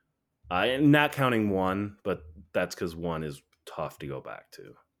 not counting 1, but that's because 1 is tough to go back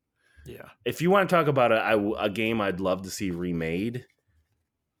to. Yeah. If you want to talk about a game I'd love to see remade,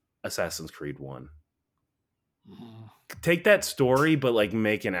 Assassin's Creed 1. Take that story, but like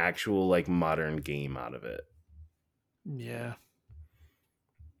make an actual like modern game out of it. Yeah.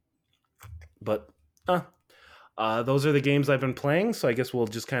 But those are the games I've been playing, so I guess we'll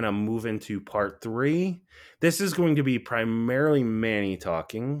just kind of move into part 3. This is going to be primarily Manny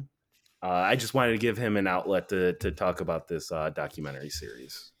talking. I just wanted to give him an outlet to talk about this documentary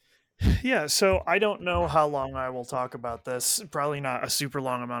series. Yeah, so I don't know how long I will talk about this. Probably not a super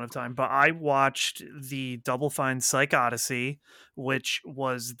long amount of time, but I watched the Double Fine Psych Odyssey, which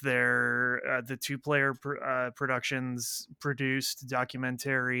was their the 2-player productions produced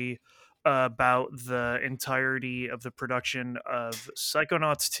documentary about the entirety of the production of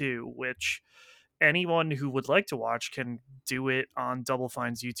Psychonauts 2, which anyone who would like to watch can do it on Double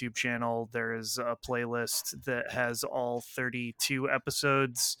Fine's YouTube channel. There is a playlist that has all 32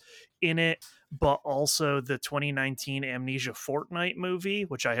 episodes in it, but also the 2019 Amnesia Fortnite movie,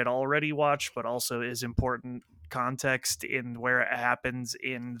 which I had already watched, but also is important context in where it happens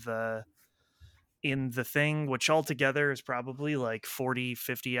in the thing, which altogether is probably like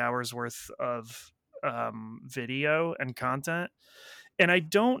 40-50 hours worth of video and content. And I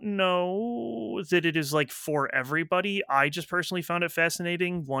don't know that it is like for everybody. I just personally found it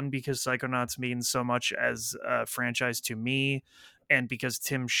fascinating. One, because Psychonauts means so much as a franchise to me, and because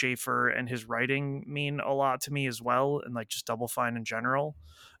Tim Schafer and his writing mean a lot to me as well, and like just Double Fine in general.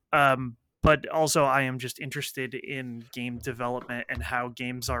 But also I am just interested in game development and how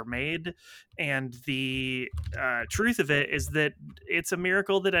games are made. And the truth of it is that it's a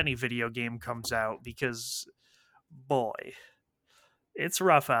miracle that any video game comes out, because boy, it's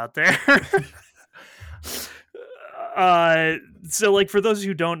rough out there. So like for those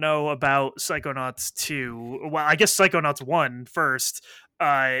who don't know about Psychonauts 2, well, I guess Psychonauts 1 first,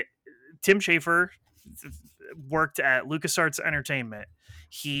 Tim Schafer worked at LucasArts Entertainment.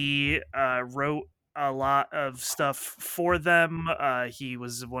 He wrote a lot of stuff for them. He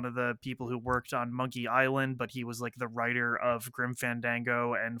was one of the people who worked on Monkey Island, but he was like the writer of Grim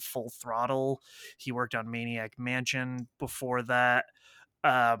Fandango and Full Throttle. He worked on Maniac Mansion before that,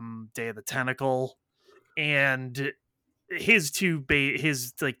 Day of the Tentacle, and his two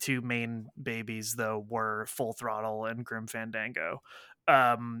main babies though were Full Throttle and Grim Fandango.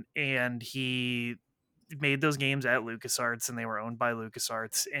 And he made those games at LucasArts, and they were owned by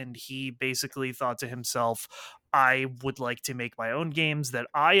LucasArts, and he basically thought to himself, I would like to make my own games that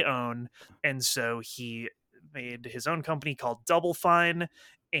I own. And so he made his own company called Double Fine,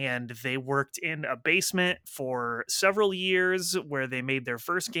 and they worked in a basement for several years where they made their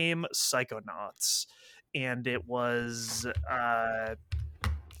first game, Psychonauts. And it was a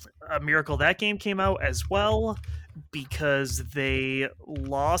miracle that game came out as well, because they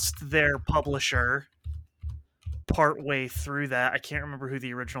lost their publisher partway through that. I can't remember who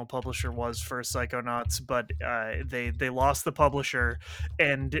the original publisher was for Psychonauts, but they lost the publisher.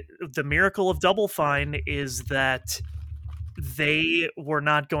 And the miracle of Double Fine is that they were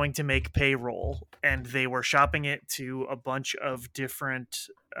not going to make payroll, and they were shopping it to a bunch of different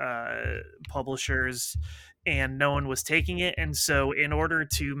publishers, and no one was taking it. And so in order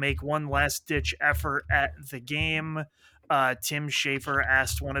to make one last ditch effort at the game, Tim Schafer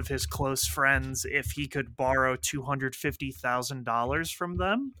asked one of his close friends if he could borrow $250,000 from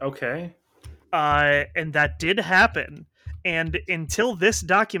them. Okay. And that did happen. And until this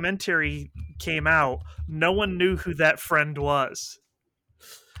documentary came out, no one knew who that friend was.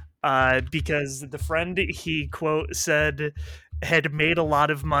 Because the friend, he quote said, had made a lot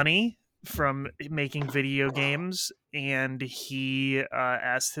of money from making video games, and he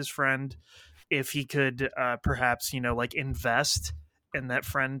asked his friend if he could perhaps, like invest. And that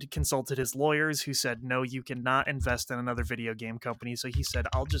friend consulted his lawyers, who said, no, you cannot invest in another video game company. So he said,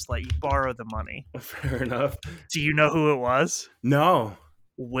 I'll just let you borrow the money. Fair enough. Do you know who it was? No.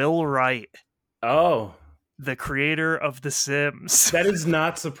 Will Wright, Oh, the creator of The Sims. that is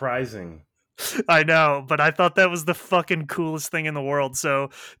not surprising. I know, but I thought that was the fucking coolest thing in the world. So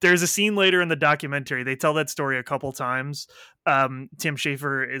there's a scene later in the documentary. They tell that story a couple times. Tim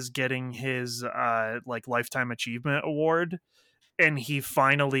Schafer is getting his lifetime achievement award, and he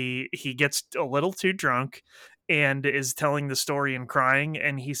gets a little too drunk and is telling the story and crying,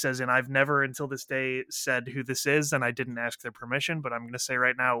 and he says, and I've never until this day said who this is, and I didn't ask their permission, but I'm going to say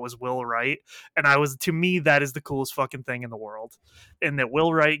right now it was Will Wright. And to me, that is the coolest fucking thing in the world. And that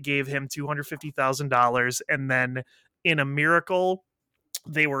Will Wright gave him $250,000, and then in a miracle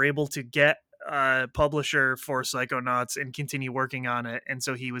they were able to get a publisher for Psychonauts and continue working on it, and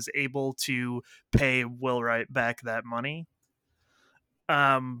so he was able to pay Will Wright back that money.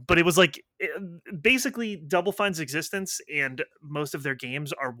 But it was basically Double Fine's existence and most of their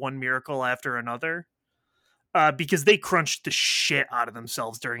games are one miracle after another. Because they crunched the shit out of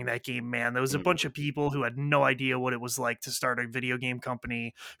themselves during that game, man. There was a bunch of people who had no idea what it was like to start a video game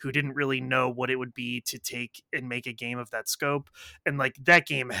company, who didn't really know what it would be to take and make a game of that scope. And that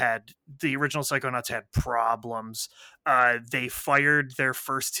game the original Psychonauts had problems. They fired their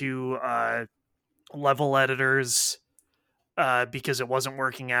first two level editors because it wasn't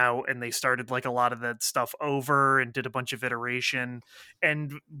working out, and they started a lot of that stuff over and did a bunch of iteration.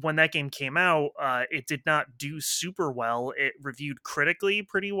 And when that game came out, it did not do super well. It reviewed critically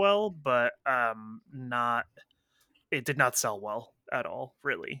pretty well, but it did not sell well at all,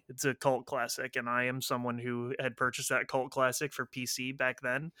 really. It's a cult classic, and I am someone who had purchased that cult classic for PC back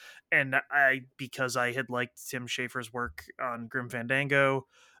then, and because I had liked Tim Schafer's work on Grim Fandango,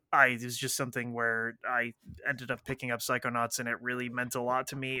 it was just something where I ended up picking up Psychonauts, and it really meant a lot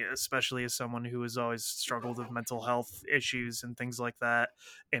to me, especially as someone who has always struggled with mental health issues and things like that.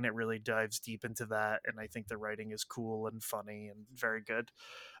 And it really dives deep into that. And I think the writing is cool and funny and very good.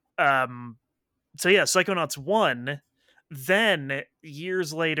 So yeah, Psychonauts 1. Then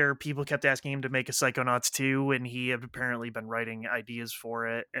years later, people kept asking him to make a Psychonauts 2, and he had apparently been writing ideas for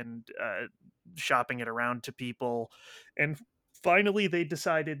it and shopping it around to people. And finally, they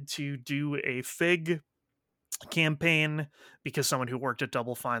decided to do a Fig campaign because someone who worked at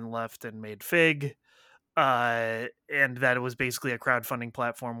Double Fine left and made Fig. And that it was basically a crowdfunding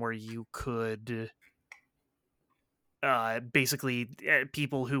platform where you could basically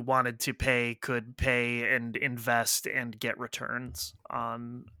people who wanted to pay could pay and invest and get returns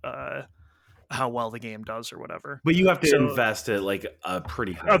on how well the game does or whatever. But you have to invest at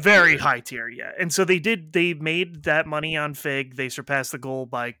a very high tier, yeah. And so they made that money on Fig. They surpassed the goal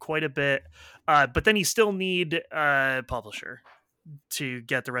by quite a bit. But then you still need a publisher to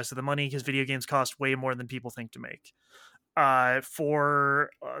get the rest of the money, because video games cost way more than people think to make. For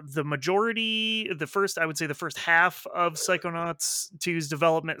the majority, the first half of Psychonauts 2's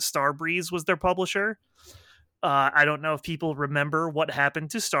development, Starbreeze was their publisher. I don't know if people remember what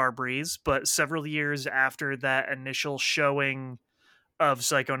happened to Starbreeze, but several years after that initial showing of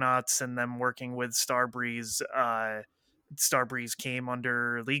Psychonauts and them working with Starbreeze, Starbreeze came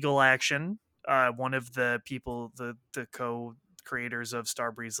under legal action. One of the people, the co-creators of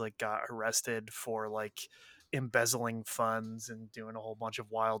Starbreeze, got arrested for embezzling funds and doing a whole bunch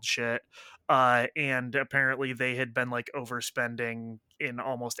of wild shit. And apparently they had been overspending in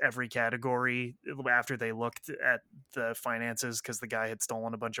almost every category after they looked at the finances, because the guy had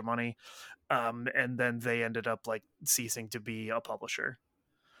stolen a bunch of money. And then they ended up ceasing to be a publisher.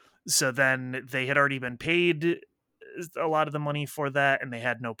 So then they had already been paid a lot of the money for that, and they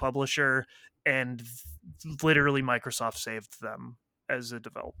had no publisher, and literally Microsoft saved them as a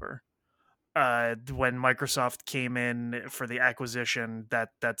developer. when Microsoft came in for the acquisition,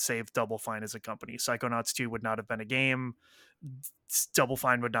 that saved Double Fine as a company. Psychonauts 2 would not have been a game. Double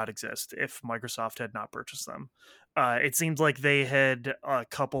Fine would not exist if Microsoft had not purchased them. It seemed like they had a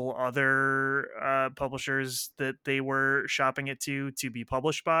couple other publishers that they were shopping it to be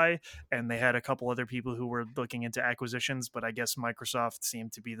published by, and they had a couple other people who were looking into acquisitions, but I guess Microsoft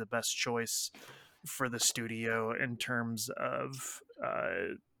seemed to be the best choice for the studio in terms of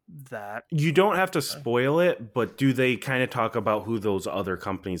that. You don't have to spoil it, but do they kind of talk about who those other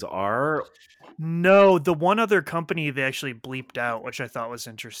companies are? No, the one other company they actually bleeped out, which I thought was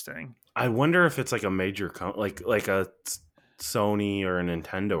interesting. I wonder if it's like a major like a Sony or a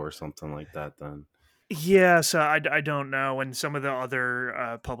Nintendo or something like that then. Yeah, so I don't know. And some of the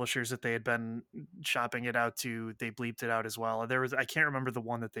other publishers that they had been shopping it out to, they bleeped it out as well. There was, I can't remember the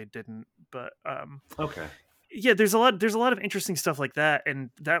one that they didn't, but Okay. yeah, there's a lot of interesting stuff like that, and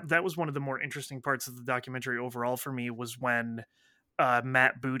that was one of the more interesting parts of the documentary overall for me, was when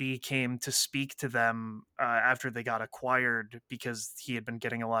Matt Booty came to speak to them after they got acquired, because he had been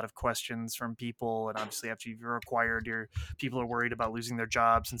getting a lot of questions from people, and obviously after you're acquired, people are worried about losing their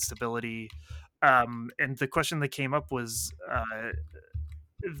jobs and stability. And the question that came up was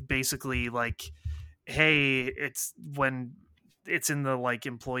basically like, hey, it's when it's in the like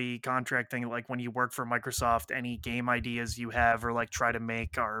employee contract thing, like when you work for Microsoft, any game ideas you have or like try to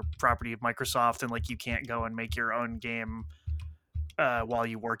make are property of Microsoft, and like you can't go and make your own game while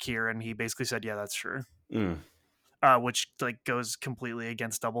you work here. And he basically said, yeah, that's true. Mm. Which like goes completely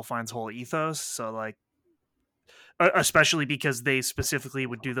against Double Fine's whole ethos. So like, especially because they specifically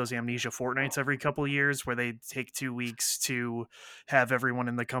would do those Amnesia fortnights every couple of years, where they take 2 weeks to have everyone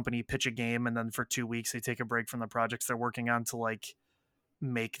in the company pitch a game, and then for 2 weeks they take a break from the projects they're working on to like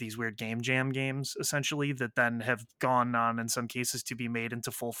make these weird game jam games, essentially, that then have gone on in some cases to be made into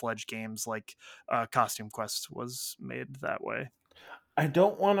full-fledged games. Like Costume Quest was made that way. I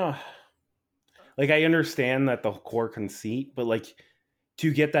don't want to, like, I understand that the core conceit, but like,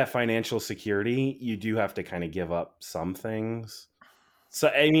 to get that financial security, you do have to kind of give up some things. So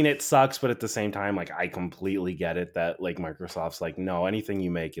I mean, it sucks, but at the same time, like, I completely get it that like Microsoft's like, no, anything you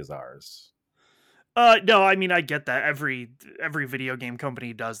make is ours. No, I mean, I get that. Every video game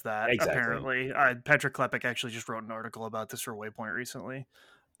company does that. Exactly. Apparently, Patrick Klepek actually just wrote an article about this for Waypoint recently.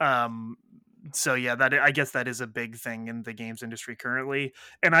 Um, so yeah, that, I guess that is a big thing in the games industry currently.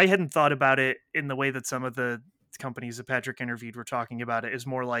 And I hadn't thought about it in the way that some of the companies that Patrick interviewed were talking about it. Is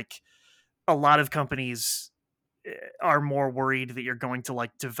more like a lot of companies are more worried that you're going to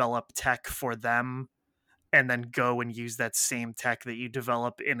like develop tech for them and then go and use that same tech that you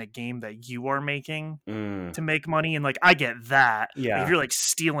develop in a game that you are making Mm. to make money. And like, I get that. Like, if Yeah. you're like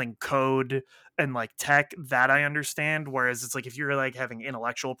stealing code and like tech, that I understand. Whereas it's like, if you're like having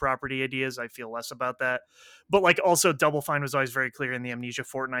intellectual property ideas, I feel less about that. But like, also Double Fine was always very clear in the Amnesia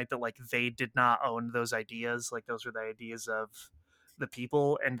Fortnite that like they did not own those ideas. Like, those were the ideas of the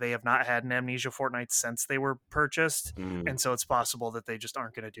people, and they have not had an Amnesia Fortnite since they were purchased. Mm. And so it's possible that they just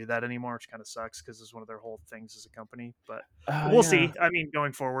aren't going to do that anymore, which kind of sucks because it's one of their whole things as a company. But we'll Yeah. see. I mean,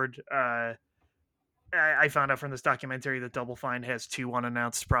 going forward, I found out from this documentary that Double Fine has 2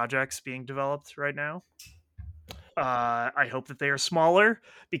 unannounced projects being developed right now. I hope that they are smaller,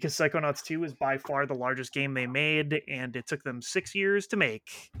 because Psychonauts 2 is by far the largest game they made, and it took them 6 years to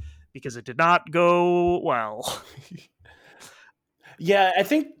make because it did not go well. Yeah, I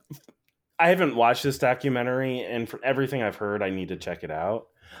think I haven't watched this documentary, and from everything I've heard, I need to check it out.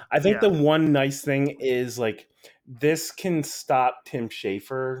 I think Yeah. the one nice thing is like this can stop Tim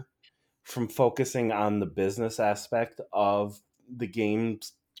Schafer from focusing on the business aspect of the game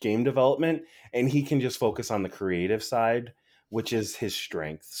development, and he can just focus on the creative side, which is his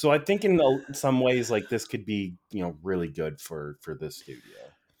strength. So I think in some ways, like, this could be, you know, really good for this studio.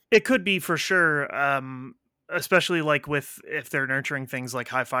 It could be, for sure. Especially like with, if they're nurturing things like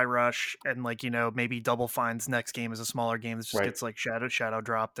Hi-Fi Rush, and like, you know, maybe Double Fine's next game is a smaller game that just Right. gets like shadow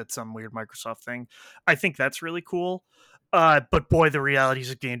dropped at some weird Microsoft thing. I think that's really cool. But boy, the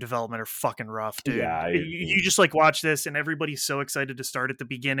realities of game development are fucking rough, dude. Yeah, You just like watch this and everybody's so excited to start at the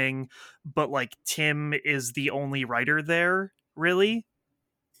beginning, but like Tim is the only writer there, really,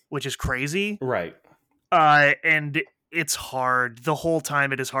 which is crazy. Right. And it's hard the whole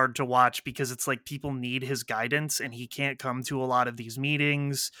time. It is hard to watch because it's like people need his guidance, and he can't come to a lot of these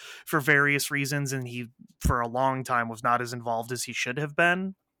meetings for various reasons, and he for a long time was not as involved as he should have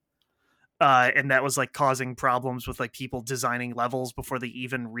been. And that was like causing problems with like people designing levels before they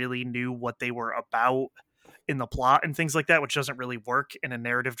even really knew what they were about in the plot and things like that, which doesn't really work in a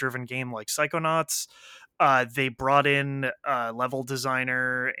narrative driven game like Psychonauts. They brought in a level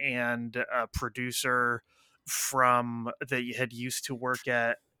designer and a producer from that had used to work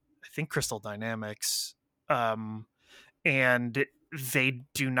at, I think, Crystal Dynamics. And they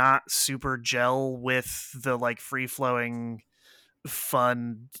do not super gel with the like free flowing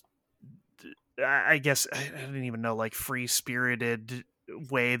fun, I guess I didn't even know, like free spirited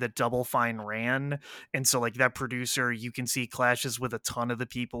way that Double Fine ran. And so like that producer, you can see clashes with a ton of the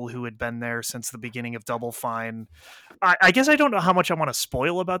people who had been there since the beginning of Double Fine. I guess I don't know how much I want to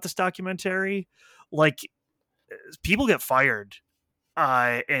spoil about this documentary. Like, people get fired,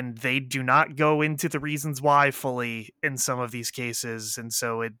 and they do not go into the reasons why fully in some of these cases. And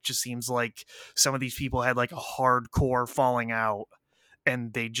so it just seems like some of these people had like a hardcore falling out,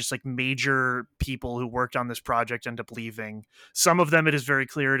 and they just like major people who worked on this project end up leaving. Some of them, it is very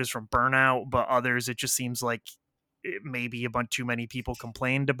clear it is from burnout, but others, it just seems like maybe a bunch too many people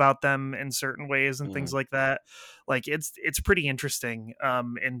complained about them in certain ways and things like that. Like it's pretty interesting.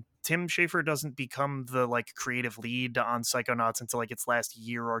 And Tim Schafer doesn't become the like creative lead on Psychonauts until like its last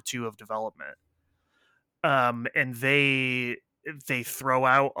year or two of development. And they throw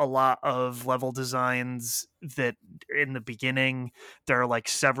out a lot of level designs that in the beginning there are like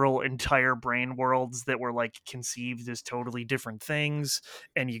several entire brain worlds that were like conceived as totally different things,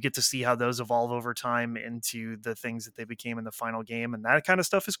 and you get to see how those evolve over time into the things that they became in the final game, and that kind of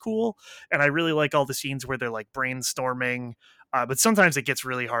stuff is cool. And I really like all the scenes where they're like brainstorming, but sometimes it gets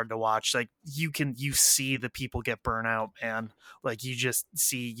really hard to watch. Like you see the people get burnt out, man. Like you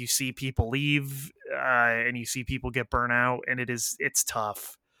see people leave, and you see people get burnt out, and it's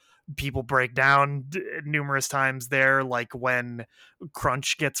tough. People break down numerous times there, like when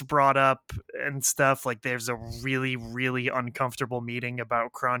Crunch gets brought up and stuff. Like there's a really, really uncomfortable meeting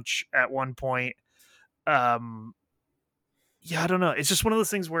about Crunch at one point. Yeah, I don't know. It's just one of those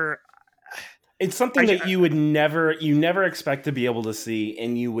things where it's something that you never expect to be able to see,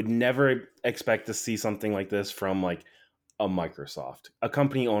 and you would never expect to see something like this from like a Microsoft, a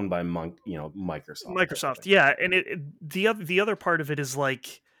company owned by Microsoft. Yeah. And the other part of it is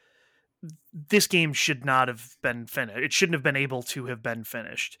like, this game should not have been finished. It shouldn't have been able to have been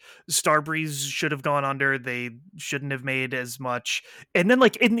finished. Starbreeze should have gone under. They shouldn't have made as much. And then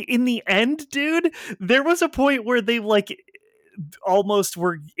like in the end, dude, there was a point where they like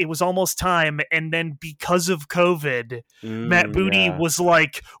it was almost time, and then because of COVID, Matt Booty was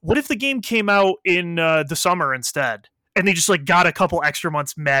like, what if the game came out in the summer instead? And they just like got a couple extra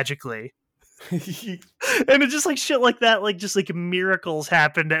months magically. And it's just like shit like that, like just like miracles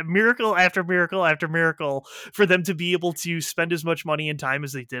happened, miracle after miracle after miracle, for them to be able to spend as much money and time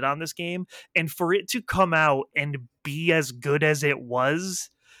as they did on this game, and for it to come out and be as good as it was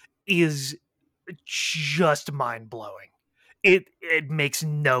is just mind-blowing. It makes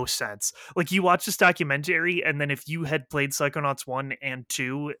no sense. Like you watch this documentary, and then if you had played Psychonauts 1 and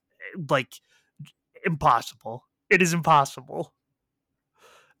 2, like impossible. It is impossible.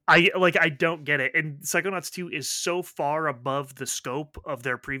 I don't get it. And Psychonauts 2 is so far above the scope of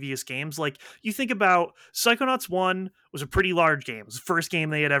their previous games. Like you think about Psychonauts 1 was a pretty large game. It was the first game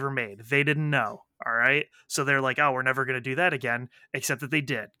they had ever made. They didn't know. All right. So they're like, oh, we're never going to do that again, except that they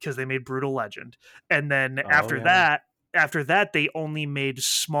did, because they made Brutal Legend. And then after that, they only made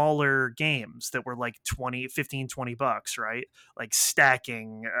smaller games that were like 20 bucks, right? Like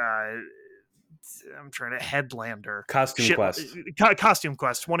Stacking, I'm trying to Headlander, Costume Quest, Costume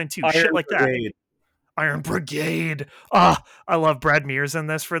Quest 1 and 2, Iron shit like Brigade. that. Iron Brigade. I love Brad Mears in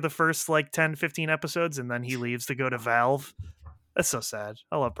this for the first like 10-15 episodes, and then he leaves to go to Valve. That's so sad.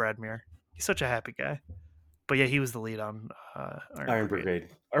 I love Brad Mear. He's such a happy guy. But yeah, he was the lead on Iron Brigade.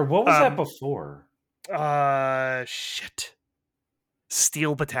 Or what was that before? Shit.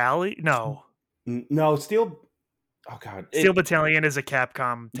 Steel Battalion? No, Steel. Oh god, Steel Battalion is a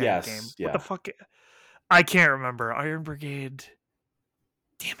Capcom tank game. Yeah. What the fuck? I can't remember. Iron Brigade.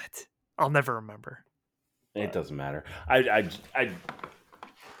 Damn it! I'll never remember. It doesn't matter.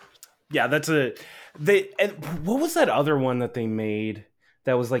 Yeah, that's and what was that other one that they made?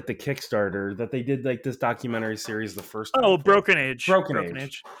 That was like the Kickstarter that they did like this documentary series the first time. Oh, Broken Age. Broken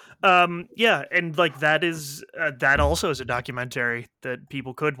Age. Yeah, and like that is that also is a documentary that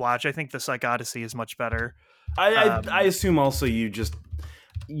people could watch. I think the Psych Odyssey is much better. I assume also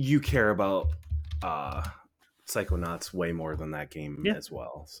you care about Psychonauts way more than that game as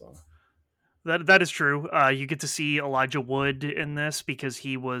well. So That is true. You get to see Elijah Wood in this because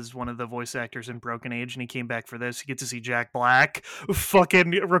he was one of the voice actors in Broken Age, and he came back for this. You get to see Jack Black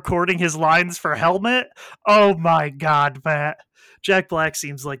fucking recording his lines for Helmet. Oh my god, Matt! Jack Black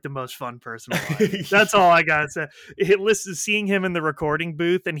seems like the most fun person alive. That's all I gotta say. Seeing him in the recording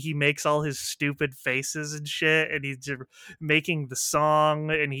booth, and he makes all his stupid faces and shit, and he's just making the song,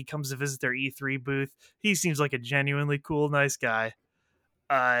 and he comes to visit their E3 booth. He seems like a genuinely cool, nice guy.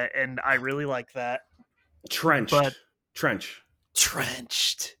 And I really like that. Trenched. But Trench.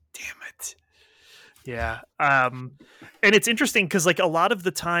 Trenched, damn it. Yeah. And it's interesting because like a lot of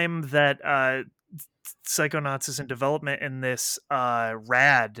the time that Psychonauts is in development in this,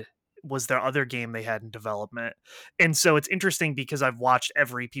 Rad was their other game they had in development. And so it's interesting because I've watched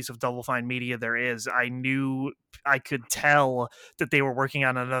every piece of Double Fine media there is. I could tell that they were working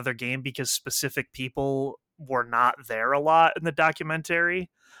on another game because specific people were not there a lot in the documentary,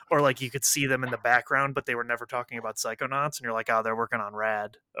 or like you could see them in the background, but they were never talking about Psychonauts. And you're like, oh, they're working on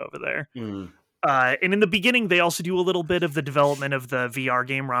Rad over there. Mm. And in the beginning, they also do a little bit of the development of the VR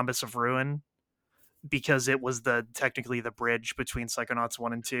game Rhombus of Ruin, because it was technically the bridge between Psychonauts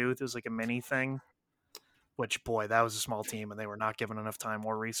 1 and 2. There's like a mini thing, which, boy, that was a small team, and they were not given enough time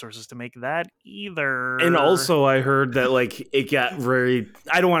or resources to make that either. And also I heard that like it got very,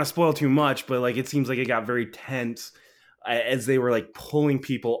 I don't want to spoil too much, but like it seems like it got very tense as they were like pulling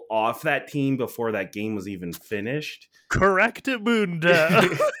people off that team before that game was even finished. Correct,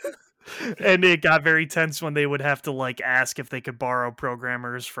 Munda. And it got very tense when they would have to like ask if they could borrow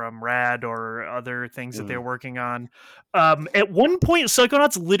programmers from Rad or other things that they're working on. At one point,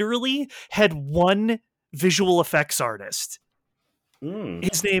 Psychonauts literally had one visual effects artist.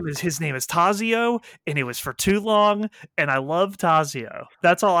 His name is Tazio, and it was for too long, and I love Tazio.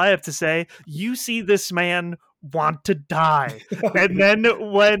 That's all I have to say. You see this man want to die, and then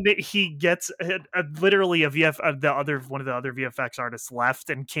when he gets literally one of the other VFX artists left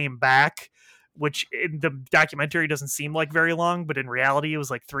and came back, which in the documentary doesn't seem like very long, but in reality it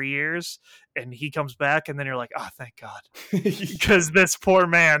was like 3 years, and he comes back, and then you're like, oh, thank God, because this poor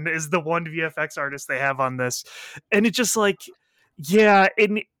man is the one VFX artist they have on this. And it just like, yeah,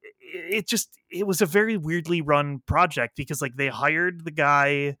 and it was a very weirdly run project because like they hired the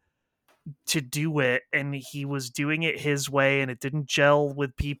guy to do it, and he was doing it his way, and it didn't gel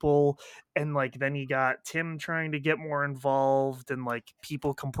with people. And like then you got Tim trying to get more involved, and like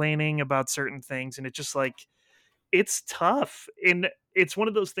people complaining about certain things, and it just like, it's tough. And it's one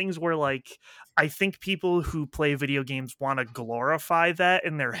of those things where like I think people who play video games want to glorify that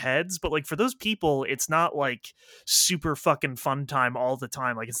in their heads, but like for those people it's not like super fucking fun time all the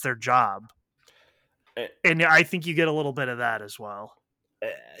time, like it's their job. And I think you get a little bit of that as well.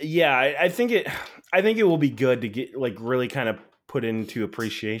 Yeah, I think it will be good to get like really kind of put into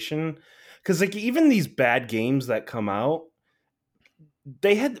appreciation, because like even these bad games that come out,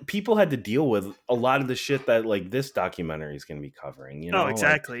 people had to deal with a lot of the shit that like this documentary is going to be covering, you know? Oh,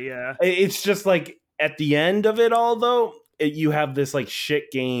 exactly. Like, yeah, it's just like at the end of it all though, you have this like shit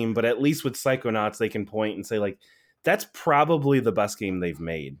game, but at least with Psychonauts they can point and say like that's probably the best game they've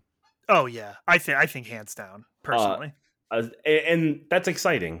made. Oh yeah, I think hands down, personally. And that's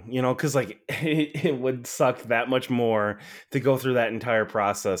exciting, you know, because like it would suck that much more to go through that entire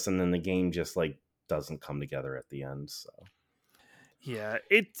process and then the game just like doesn't come together at the end. So yeah,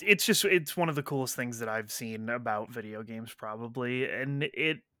 it's one of the coolest things that I've seen about video games, probably. And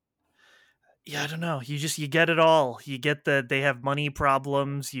yeah, I don't know. You get it all. You get they have money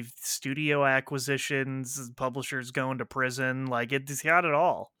problems, you've studio acquisitions, publishers going to prison, like it's got it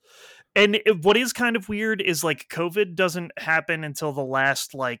all. And what is kind of weird is like COVID doesn't happen until the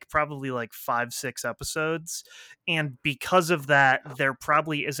last like probably like 5-6 episodes, and because of that there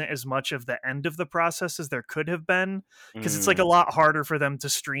probably isn't as much of the end of the process as there could have been, because it's like a lot harder for them to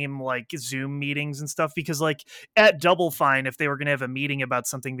stream like Zoom meetings and stuff, because like at Double Fine, if they were going to have a meeting about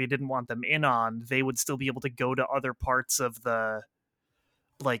something they didn't want them in on, they would still be able to go to other parts of the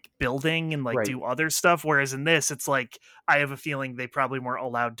like building and like right. do other stuff, whereas in this it's like I have a feeling they probably weren't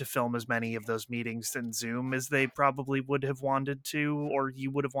allowed to film as many of those meetings in Zoom as they probably would have wanted to, or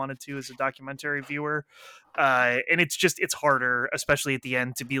you would have wanted to as a documentary viewer. And it's harder, especially at the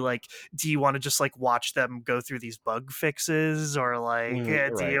end, to be like, do you want to just like watch them go through these bug fixes, or like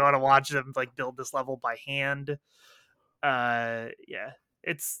right. do you want to watch them like build this level by hand? Yeah,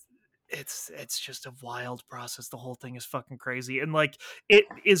 it's just a wild process. The whole thing is fucking crazy, and like it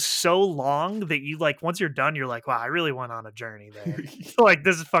is so long that you like once you're done you're like, wow, I really went on a journey there. Like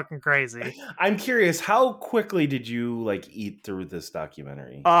this is fucking crazy. I'm curious, how quickly did you like eat through this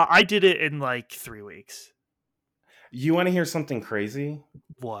documentary? I did it in like 3 weeks. You want to hear something crazy?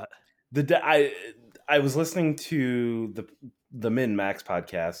 What? I was listening to the Min Max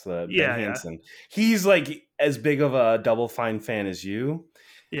podcast, the Yeah, Ben yeah, Hansen. He's like as big of a Double Fine fan as you.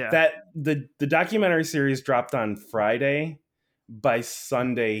 yeah. That the documentary series dropped on Friday. By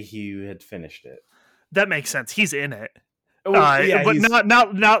Sunday, he had finished it. That makes sense. He's in it. Yeah, But he's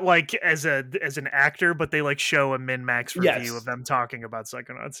not like as an actor, but they like show a min-max review yes. of them talking about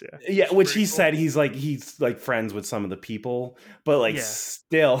Psychonauts. Yeah, Yeah, which he said he's like friends with some of the people, but like Yeah.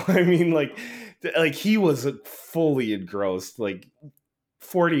 still, I mean, like he was fully engrossed. Like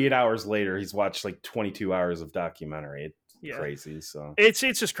 48 hours later, he's watched like 22 hours of documentary. It's Yeah. crazy. So it's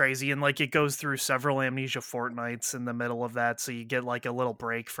just crazy, and like it goes through several Amnesia fortnights in the middle of that, so you get like a little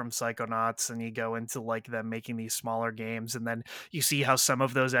break from Psychonauts, and you go into like them making these smaller games, and then you see how some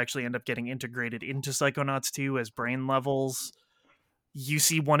of those actually end up getting integrated into Psychonauts 2 as brain levels. You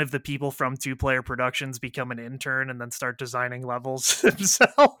see one of the people from Two Player Productions become an intern and then start designing levels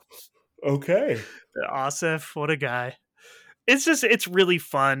himself. okay, Asif, what a guy. It's really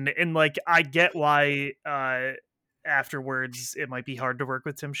fun, and like I get why afterwards it might be hard to work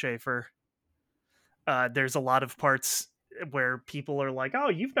with Tim Schafer. There's a lot of parts where people are like, oh,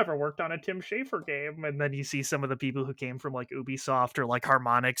 you've never worked on a Tim Schafer game, and then you see some of the people who came from like Ubisoft or like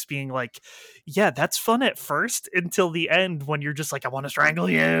Harmonix being like, yeah, that's fun at first until the end when you're just like, I want to strangle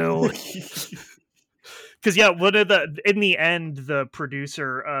you. Because yeah, in the end, the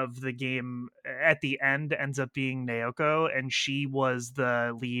producer of the game at the end ends up being Naoko, and she was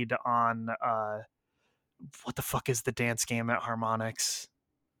the lead on what the fuck is the dance game at Harmonix?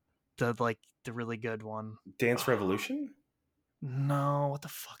 The really good one. Dance Revolution. No, what the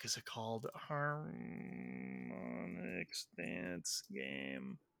fuck is it called? Harmonix dance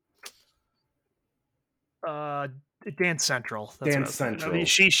game. Dance Central. That's Dance Central. I mean,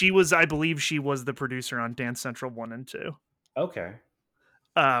 she was, I believe, she was the producer on Dance Central 1 and 2. Okay.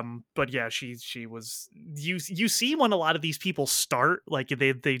 But yeah, she was. You see when a lot of these people start, like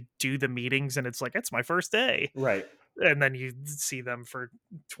they do the meetings, and it's like it's my first day, right? And then you see them for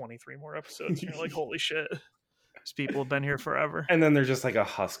 23 more episodes, and you're like, holy shit. These people have been here forever. And then they're just like a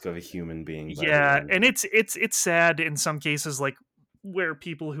husk of a human being. Yeah, and it's sad in some cases, like where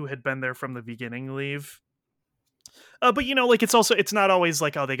people who had been there from the beginning leave. But you know, like it's not always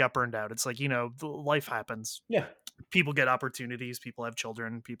like, oh, they got burned out. It's like, you know, life happens. Yeah. People get opportunities, people have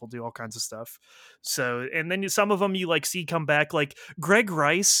children, people do all kinds of stuff. So, and then some of them you like see come back, like Greg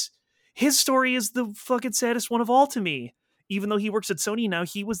Rice. His story is the fucking saddest one of all to me. Even though he works at Sony now,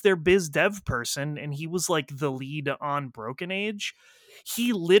 he was their biz dev person, and he was like the lead on Broken Age.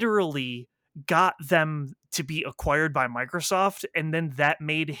 He literally got them to be acquired by Microsoft, and then that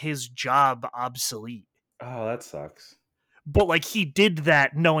made his job obsolete. Oh, that sucks. But like he did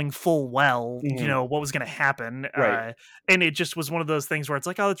that knowing full well, you know, what was going to happen. Right. And it just was one of those things where it's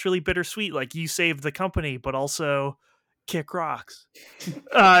like, oh, it's really bittersweet. Like you saved the company, but also kick rocks.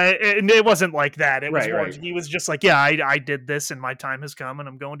 And it wasn't like that. It was more, he was just like, yeah, I did this and my time has come and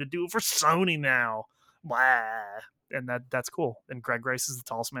I'm going to do it for Sony now. Blah. And that's cool. And Greg Rice is the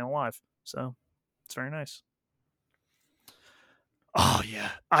tallest man alive. So it's very nice. Oh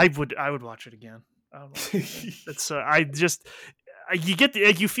yeah. I would watch it again. It's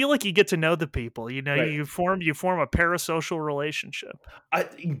you feel like you get to know the people, you know, you form a parasocial relationship.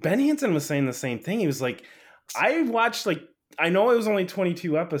 Ben Hansen was saying the same thing. He was like, I watched I know it was only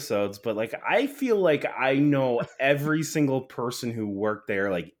 22 episodes, but like I feel like I know every single person who worked there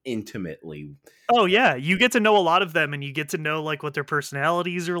like intimately. Oh yeah, you get to know a lot of them, and you get to know like what their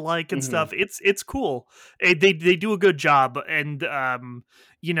personalities are like and stuff. It's cool. They do a good job, and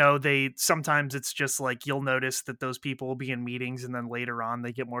you know, they sometimes it's just like you'll notice that those people will be in meetings, and then later on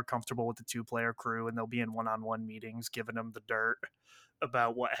they get more comfortable with the 2-player crew, and they'll be in one-on-one meetings, giving them the dirt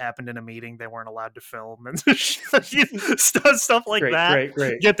about what happened in a meeting they weren't allowed to film and stuff like that.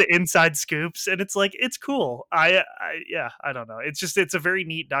 Great. Get the inside scoops, and it's like it's cool. I don't know. It's a very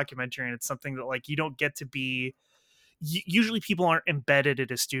neat documentary, and it's something that like you don't get to be. Usually people aren't embedded at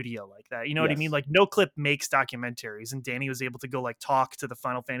a studio like that. You know what I mean? Like NoClip makes documentaries, and Danny was able to go like talk to the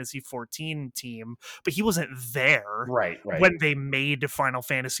Final Fantasy XIV team, but he wasn't there when they made Final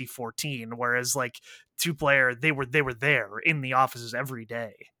Fantasy XIV. Whereas like 2-player, they were there in the offices every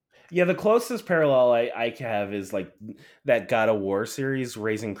day. Yeah, the closest parallel I have is like that God of War series,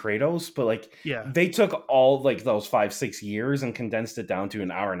 Raising Kratos, but like they took all like those 5-6 years and condensed it down to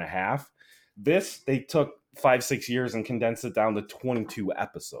an hour and a half. This they took 5-6 years and condensed it down to 22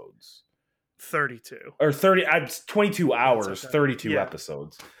 episodes. 32 or 30. 22 hours, 32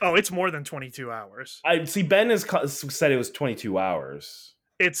 episodes. Oh, it's more than 22 hours. I see. Ben has said it was 22 hours.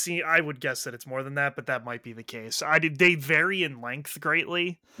 I would guess that it's more than that, but that might be the case. They vary in length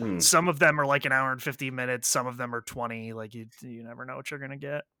greatly. Hmm. Some of them are like an hour and 15 minutes. Some of them are 20. Like you never know what you're gonna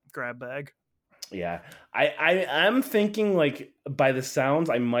get. Grab bag. Yeah, I'm thinking like by the sounds,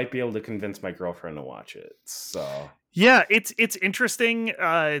 I might be able to convince my girlfriend to watch it. So Yeah, it's interesting.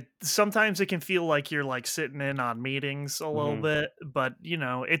 Sometimes it can feel like you're like sitting in on meetings a little mhm. bit, but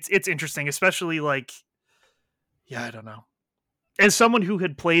it's interesting, especially like, yeah, I don't know. As someone who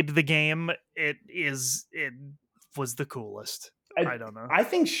had played the game, it was the coolest. I I don't know. I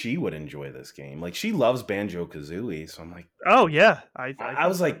think she would enjoy this game. Like she loves Banjo Kazooie, so I'm like, Oh yeah, I I think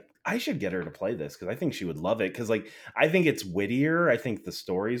was so. like, I should get her to play this because I think she would love it. Because like, I think it's wittier. I think the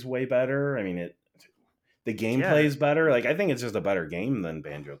story's way better. I mean, the Yeah, gameplay is better. Like, I think it's just a better game than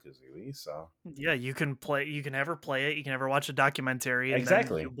Banjo Kazooie. So yeah. You can ever play it. You can ever watch a documentary, and then you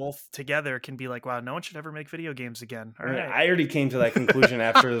exactly. both together can be like, wow, no one should ever make video games again. All right. I already came to that conclusion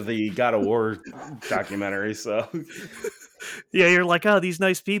after the God of War documentary. So Yeah, you're like, oh, these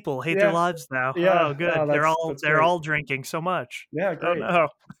nice people hate their yeah, lives now. Oh, yeah. good. Oh, that's They're great. all drinking so much. Yeah, Oh great. no.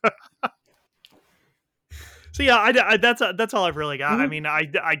 So yeah, that's all I've really got. I Mhm. mean,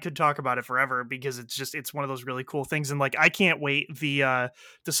 I could talk about it forever because it's one of those really cool things, and like I can't wait. The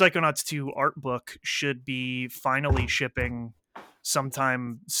Psychonauts 2 art book should be finally shipping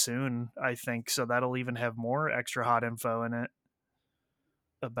sometime soon, I think. So that'll even have more extra hot info in it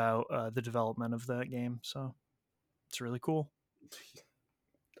about the development of that game. So it's really cool.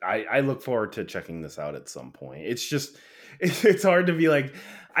 I look forward to checking this out at some point. It's just it's hard to be like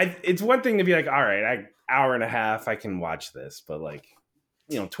it's one thing to be like, all right, hour and a half, I can watch this, but like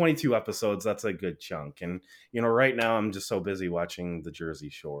 22 episodes, that's a good chunk. And right now I'm just so busy watching the Jersey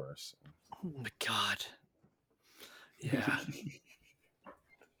Shore. So. Oh my god. Yeah.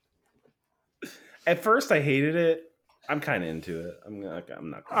 At first I hated it. I'm kind of into it. I'm not gonna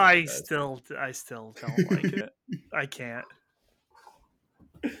lie, guys. I still don't like it. I can't.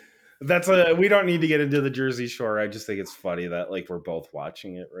 We don't need to get into the Jersey Shore. I just think it's funny that like we're both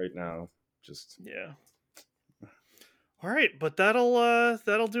watching it right now. Just Yeah. All right, but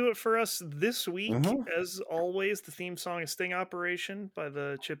that'll do it for us this week. Mhm. As always, the theme song is Sting Operation by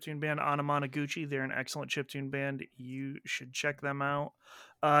the chiptune band Anamanaguchi. They're an excellent chiptune band. You should check them out.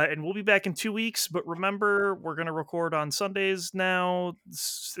 And we'll be back in 2 weeks. But remember, we're gonna record on Sundays now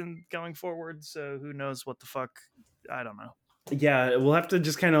and going forward. So who knows what the fuck? I don't know. Yeah, we'll have to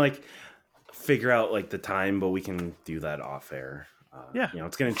just kind of like figure out like the time, but we can do that off air. Yeah,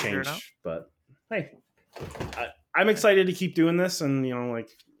 it's going to figure it out. change, but hey, I'm excited to keep doing this, and like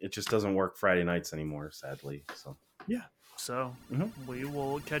it just doesn't work Friday nights anymore, sadly. So yeah. So we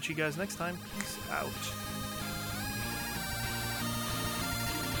will catch you guys next time. Peace out.